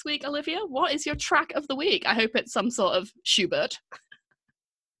this week, Olivia? What is your track of the week? I hope it's some sort of Schubert.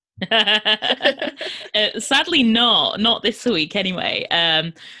 Sadly not this week anyway.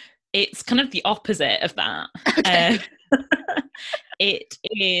 It's kind of the opposite of that. Okay. It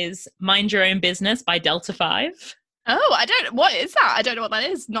is Mind Your Own Business by Delta 5. Oh, what is that? I don't know what that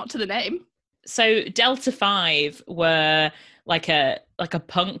is. Not to the name. So Delta 5 were like a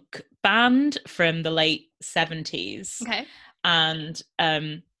punk band from the late 70s. Okay. And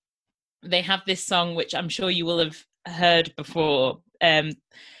they have this song which I'm sure you will have heard before.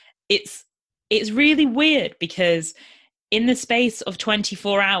 It's really weird because in the space of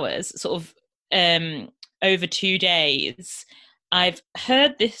 24 hours, sort of over 2 days, I've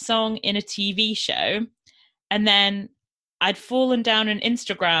heard this song in a TV show, and then I'd fallen down an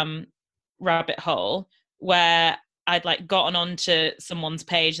Instagram rabbit hole where I'd like gotten onto someone's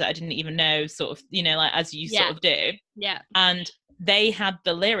page that I didn't even know, sort of, you know, like as you sort of do. Yeah. And they had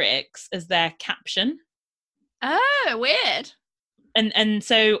the lyrics as their caption. Oh, weird. And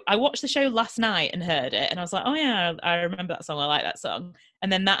so I watched the show last night and heard it, and I was like, oh yeah, I remember that song. I like that song. And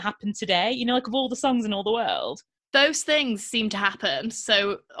then that happened today, you know, like of all the songs in all the world. Those things seem to happen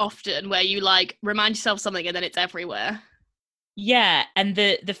so often where you like remind yourself something and then it's everywhere. Yeah, and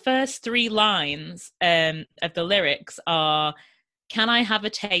the first 3 lines of the lyrics are, can I have a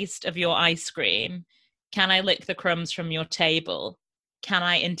taste of your ice cream? Can I lick the crumbs from your table? Can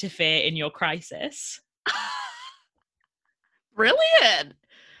I interfere in your crisis? Brilliant.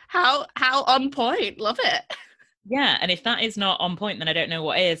 How on point. Love it. Yeah, and if that is not on point, then I don't know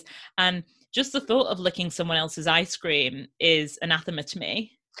what is. And just the thought of licking someone else's ice cream is anathema to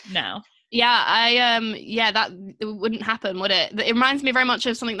me now. Yeah, that wouldn't happen, would it? It reminds me very much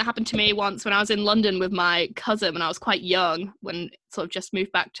of something that happened to me once when I was in London with my cousin when I was quite young, when sort of just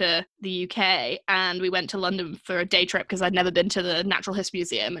moved back to the UK, and we went to London for a day trip because I'd never been to the Natural History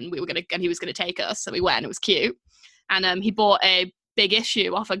Museum, and he was gonna take us, so we went. It was cute, and he bought a big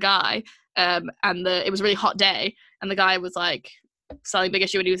issue off a guy, and it was a really hot day, and the guy was like selling big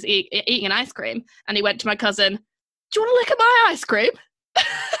issue, and he was eating an ice cream, and he went to my cousin, do you want to lick at my ice cream?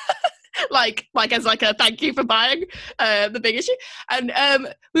 like as like a thank you for buying the big issue. And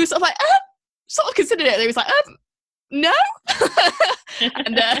we were sort of like sort of considered it, and he was like no.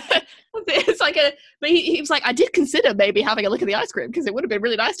 And it's like but he was like, I did consider maybe having a lick of the ice cream because it would have been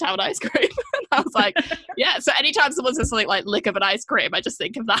really nice to have an ice cream. And I was like, yeah. So anytime someone says something like lick of an ice cream, I just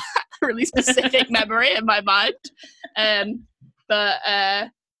think of that really specific memory in my mind.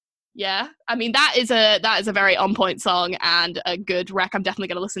 Yeah, I mean that is a very on point song and a good rec. I'm definitely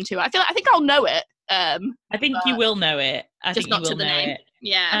going to listen to. I think I'll know it. I think you will know it. I think you will know it.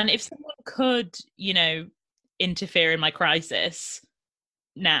 Yeah. And if someone could, interfere in my crisis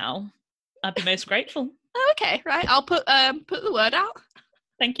now, I'd be most grateful. Okay, right. I'll put the word out.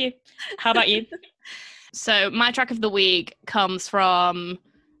 Thank you. How about you? So my track of the week comes from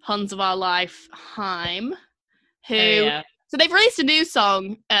Huns of Our Life, Haim, who so they've released a new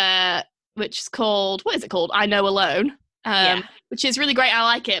song, which is called, what is it called? I Know Alone, which is really great. I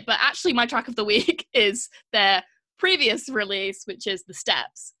like it. But actually my track of the week is their previous release, which is The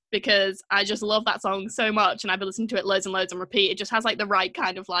Steps, because I just love that song so much and I've been listening to it loads and loads on repeat. It just has like the right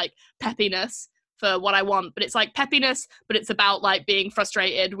kind of like peppiness for what I want, but it's like peppiness, but it's about like being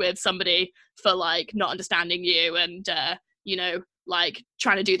frustrated with somebody for like not understanding you and like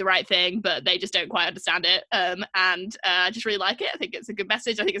trying to do the right thing, but they just don't quite understand it. And I just really like it. I think it's a good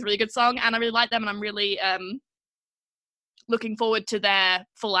message. I think it's a really good song and I really like them and I'm really looking forward to their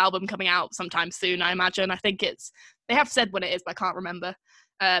full album coming out sometime soon, I imagine. I think they have said when it is, but I can't remember.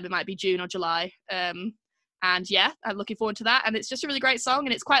 It might be June or July. And yeah, I'm looking forward to that. And it's just a really great song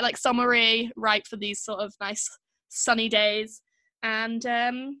and it's quite like summery, right for these sort of nice sunny days. And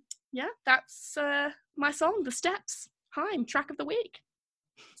yeah, that's my song, The Steps. Haim, track of the week.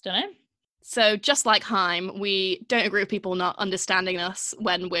 Stunning. So just like Haim, we don't agree with people not understanding us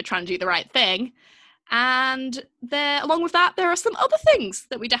when we're trying to do the right thing. And along with that, there are some other things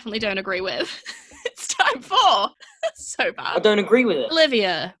that we definitely don't agree with. It's time for so bad. I don't agree with it.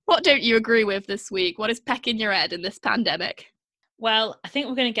 Olivia, what don't you agree with this week? What is pecking your head in this pandemic? Well, I think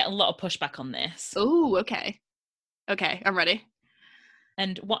we're going to get a lot of pushback on this. Ooh, okay. Okay, I'm ready.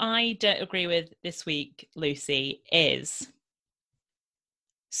 And what I don't agree with this week, Lucy, is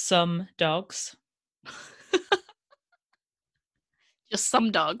some dogs. Just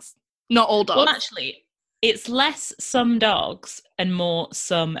some dogs, not all dogs. Well, actually, it's less some dogs and more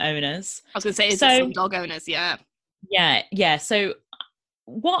some owners. I was going to say, is it some dog owners? Yeah. Yeah. So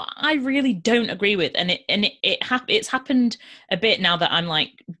what I really don't agree with, and it's happened a bit now that I'm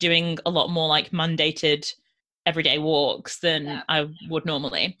like doing a lot more like mandated everyday walks than I would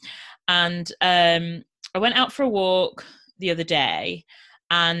normally. And I went out for a walk the other day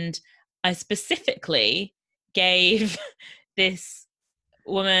and I specifically gave this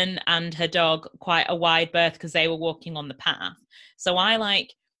woman and her dog quite a wide berth because they were walking on the path. So I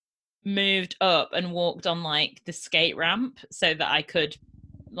like moved up and walked on like the skate ramp so that I could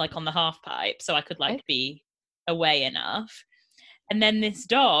like on the half pipe so I could like be away enough. And then this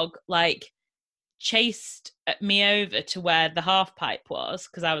dog like chased me over to where the half pipe was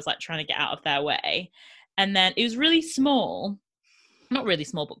because I was like trying to get out of their way. And then it was really small, not really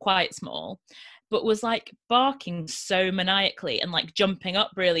small, but quite small, but was like barking so maniacally and like jumping up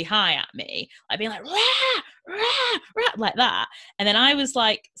really high at me, like being like, rah, rah, rah, like that. And then I was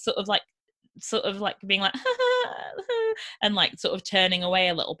like, sort of like being like, and like sort of turning away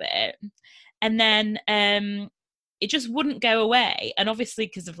a little bit. And then it just wouldn't go away. And obviously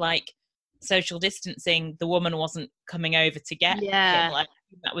because of like social distancing, the woman wasn't coming over to get him. Like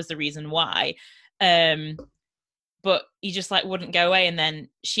that was the reason why. But he just like wouldn't go away. And then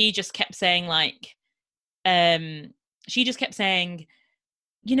she just kept saying like, he's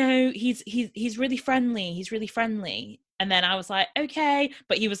really friendly. He's really friendly. And then I was like, okay.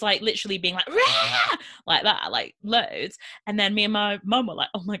 But he was like literally being like, rah! Like that, like loads. And then me and my mum were like,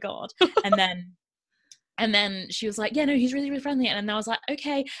 oh my God. And then she was like, yeah, no, he's really, really friendly. And then I was like,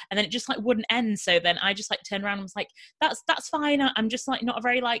 okay. And then it just like wouldn't end. So then I just like turned around and was like, that's fine. I'm just like not a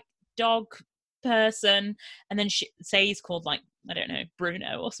very like dog person. And then she say he's called like, I don't know,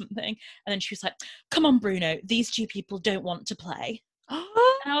 Bruno or something. And then she was like, come on, Bruno, these two people don't want to play. And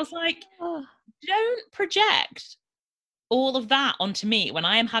I was like, don't project all of that onto me when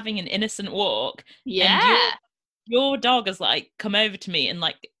I am having an innocent walk. Yeah. And your dog has like come over to me and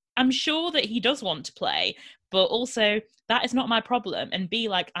like, I'm sure that he does want to play, but also that is not my problem. And B,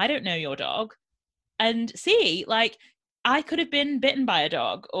 like, I don't know your dog. And C, like, I could have been bitten by a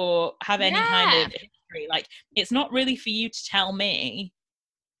dog or have any kind of history. Like, it's not really for you to tell me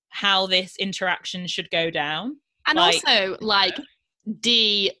how this interaction should go down. And like, also, like,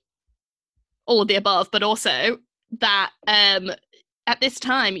 D, all of the above, but also that at this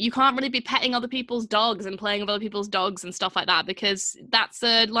time, you can't really be petting other people's dogs and playing with other people's dogs and stuff like that, because that's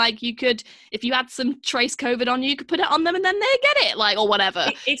like, you could, if you had some trace COVID on you, you could put it on them and then they get it, like, or whatever.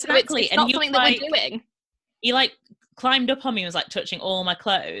 Exactly. So it's not something that we're doing. He like climbed up on me and was like touching all my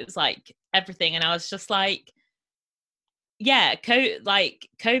clothes, like everything, and I was just like, yeah,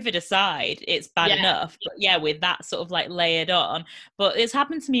 COVID aside, it's bad enough, but yeah, with that sort of like layered on. But it's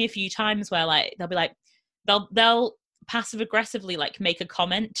happened to me a few times where like they'll be like, they'll passive aggressively like make a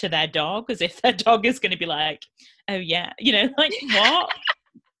comment to their dog as if their dog is going to be like, oh yeah, you know, like what?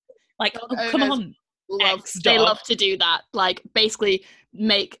 Like, oh, come on, they love to do that, like basically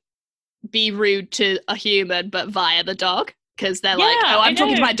be rude to a human but via the dog, because they're like, oh, I'm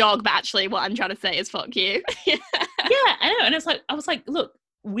talking to my dog, but actually what I'm trying to say is fuck you. Yeah, I know. And I was like, look,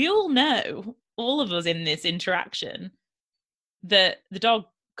 we all know, all of us in this interaction, that the dog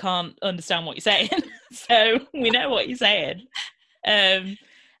can't understand what you're saying. So we know what you're saying. And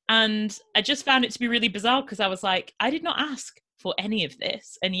I just found it to be really bizarre, because I was like, I did not ask for any of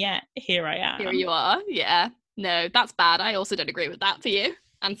this, and yet here I am. Here you are. Yeah. No, that's bad. I also don't agree with that for you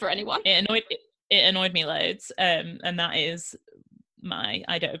and for anyone. It annoyed me loads. And that is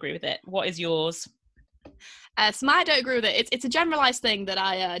I don't agree with it. What is yours? So I don't agree with it. It's a generalized thing that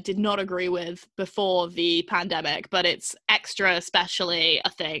I did not agree with before the pandemic, but it's extra especially a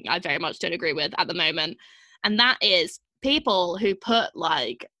thing I very much don't agree with at the moment. And that is people who put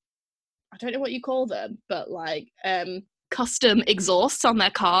like, I don't know what you call them, but like custom exhausts on their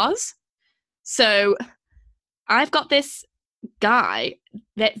cars. So I've got this guy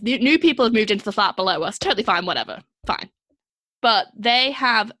that new people have moved into the flat below us. Totally fine, whatever, fine. But they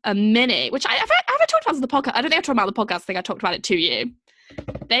have a Mini, which I haven't talked about on the podcast. I don't think I talked about the podcast. I think I talked about it to you.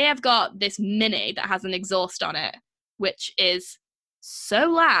 They have got this Mini that has an exhaust on it, which is so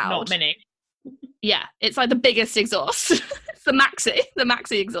loud. Not Mini. Yeah, it's like the biggest exhaust. It's the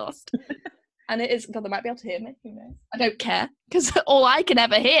Maxi exhaust. And it is, God, they might be able to hear me. Who knows? I don't care, because all I can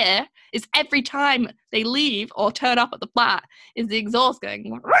ever hear is every time they leave or turn up at the flat is the exhaust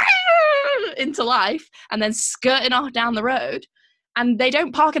going into life and then skirting off down the road. And they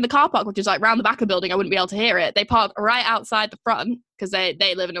don't park in the car park, which is like round the back of the building. I wouldn't be able to hear it. They park right outside the front, because they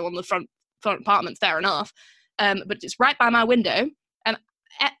live in one of the front apartments, fair enough. But it's right by my window. And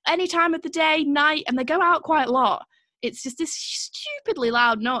at any time of the day, night, and they go out quite a lot. It's just this stupidly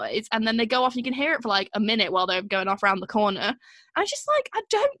loud noise, and then they go off and you can hear it for like a minute while they're going off around the corner. I'm just like, I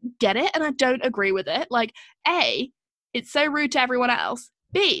don't get it, and I don't agree with it. Like, A, it's so rude to everyone else.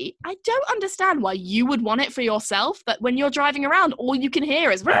 B, I don't understand why you would want it for yourself, but when you're driving around, all you can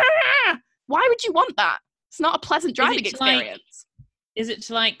hear is, why would you want that? It's not a pleasant driving experience. Is it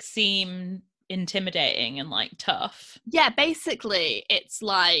to like seem intimidating and like tough? Yeah, basically it's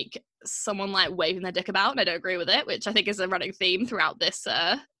like someone like waving their dick about, and I don't agree with it, which I think is a running theme throughout this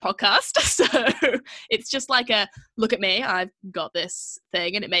podcast. So it's just like a, look at me, I've got this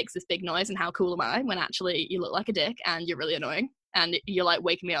thing and it makes this big noise and how cool am I, when actually you look like a dick and you're really annoying and you're like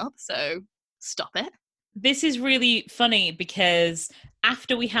waking me up, so stop it. This is really funny because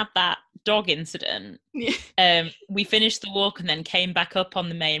after we had that dog incident, we finished the walk and then came back up on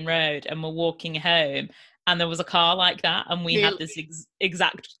the main road and were walking home, and there was a car like that, and we had this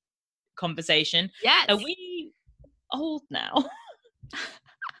exact conversation. Yes. Are we old now?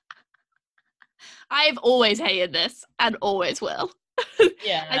 I've always hated this and always will.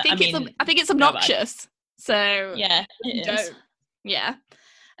 Yeah, I think it's obnoxious. So yeah, it is. Yeah.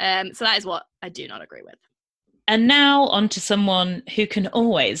 So that is what I do not agree with. And now on to someone who can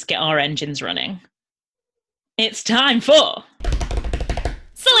always get our engines running. It's time for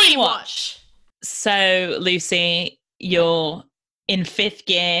Celine Watch. So, Lucy, you're in fifth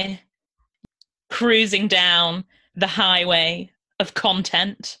gear, cruising down the highway of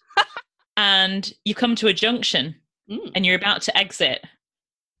content, and you come to a junction, and you're about to exit,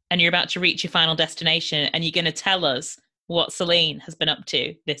 and you're about to reach your final destination, and you're going to tell us what Celine has been up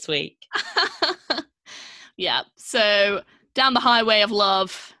to this week. Yeah, so down the highway of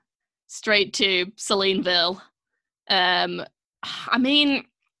love, straight to Celineville. I mean,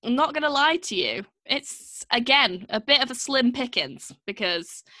 I'm not going to lie to you. It's, again, a bit of a slim pickings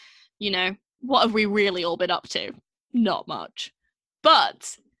because, you know, what have we really all been up to? Not much.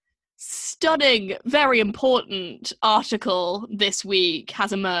 But stunning, very important article this week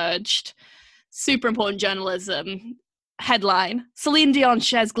has emerged. Super important journalism. Headline, Celine Dion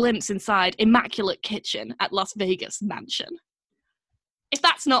shares glimpse inside immaculate kitchen at Las Vegas mansion. If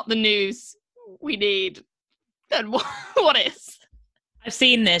that's not the news we need, then what is? I've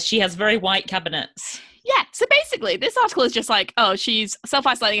seen this. She has very white cabinets. Yeah, so basically, this article is just like, oh, she's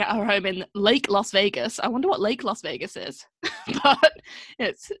self-isolating at her home in Lake Las Vegas. I wonder what Lake Las Vegas is. But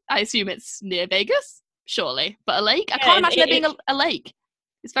I assume it's near Vegas, surely. But a lake? I can't imagine there being a lake.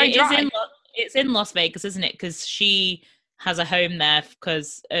 It's very dry. It's in Las Vegas, isn't it? Because she has a home there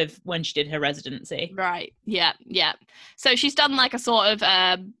because of when she did her residency. Right. Yeah. So she's done like a sort of,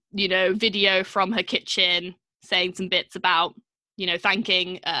 video from her kitchen saying some bits about,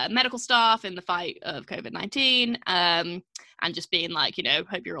 thanking medical staff in the fight of COVID-19 and just being like,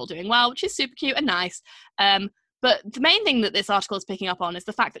 hope you're all doing well, which is super cute and nice. But the main thing that this article is picking up on is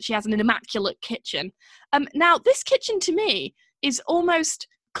the fact that she has an immaculate kitchen. Now, this kitchen to me is almost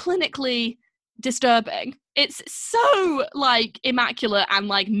clinically disturbing. It's so like immaculate and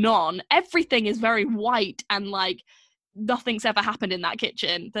like everything is very white and like nothing's ever happened in that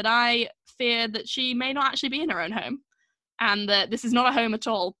kitchen, that I fear that she may not actually be in her own home, and that this is not a home at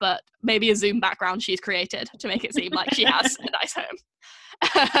all, but maybe a Zoom background she's created to make it seem like she has a nice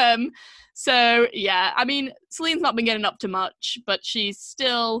home. So yeah, I mean, Celine's not been getting up to much, but she's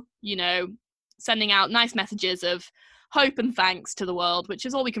still, sending out nice messages of hope and thanks to the world, which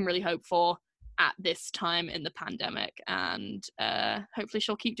is all we can really hope for at this time in the pandemic. And hopefully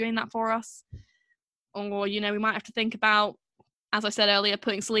she'll keep doing that for us. Or, we might have to think about, as I said earlier,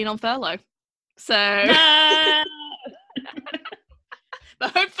 putting Celine on furlough. So, No!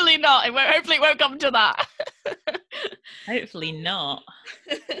 but hopefully not. Hopefully it won't come to that. Hopefully not.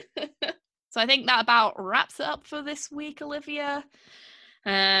 So I think that about wraps it up for this week, Olivia.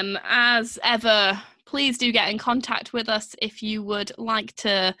 As ever, please do get in contact with us if you would like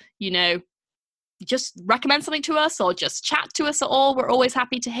to, just recommend something to us or just chat to us at all. We're always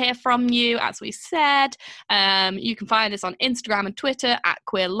happy to hear from you, as we said. You can find us on Instagram and Twitter at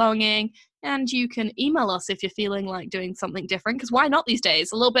Queer Longing, and you can email us if you're feeling like doing something different, because why not these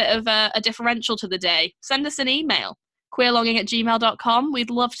days? A little bit of a differential to the day. Send us an email, queerlonging@gmail.com.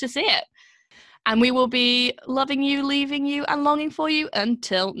 We'd love to see it. And we will be loving you, leaving you, and longing for you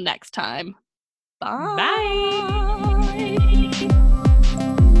until next time. Bye. Bye.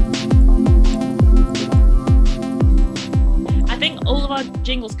 I think all of our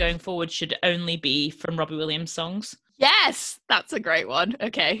jingles going forward should only be from Robbie Williams songs. Yes, that's a great one.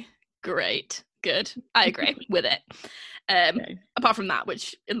 Okay, great. Good. I agree with it. Okay. Apart from that,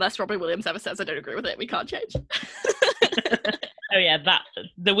 which unless Robbie Williams ever says I don't agree with it, we can't change. Oh yeah,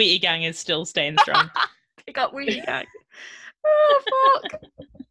 the Wheatie Gang is still staying strong. Pick up Wheatie Gang. Oh, fuck.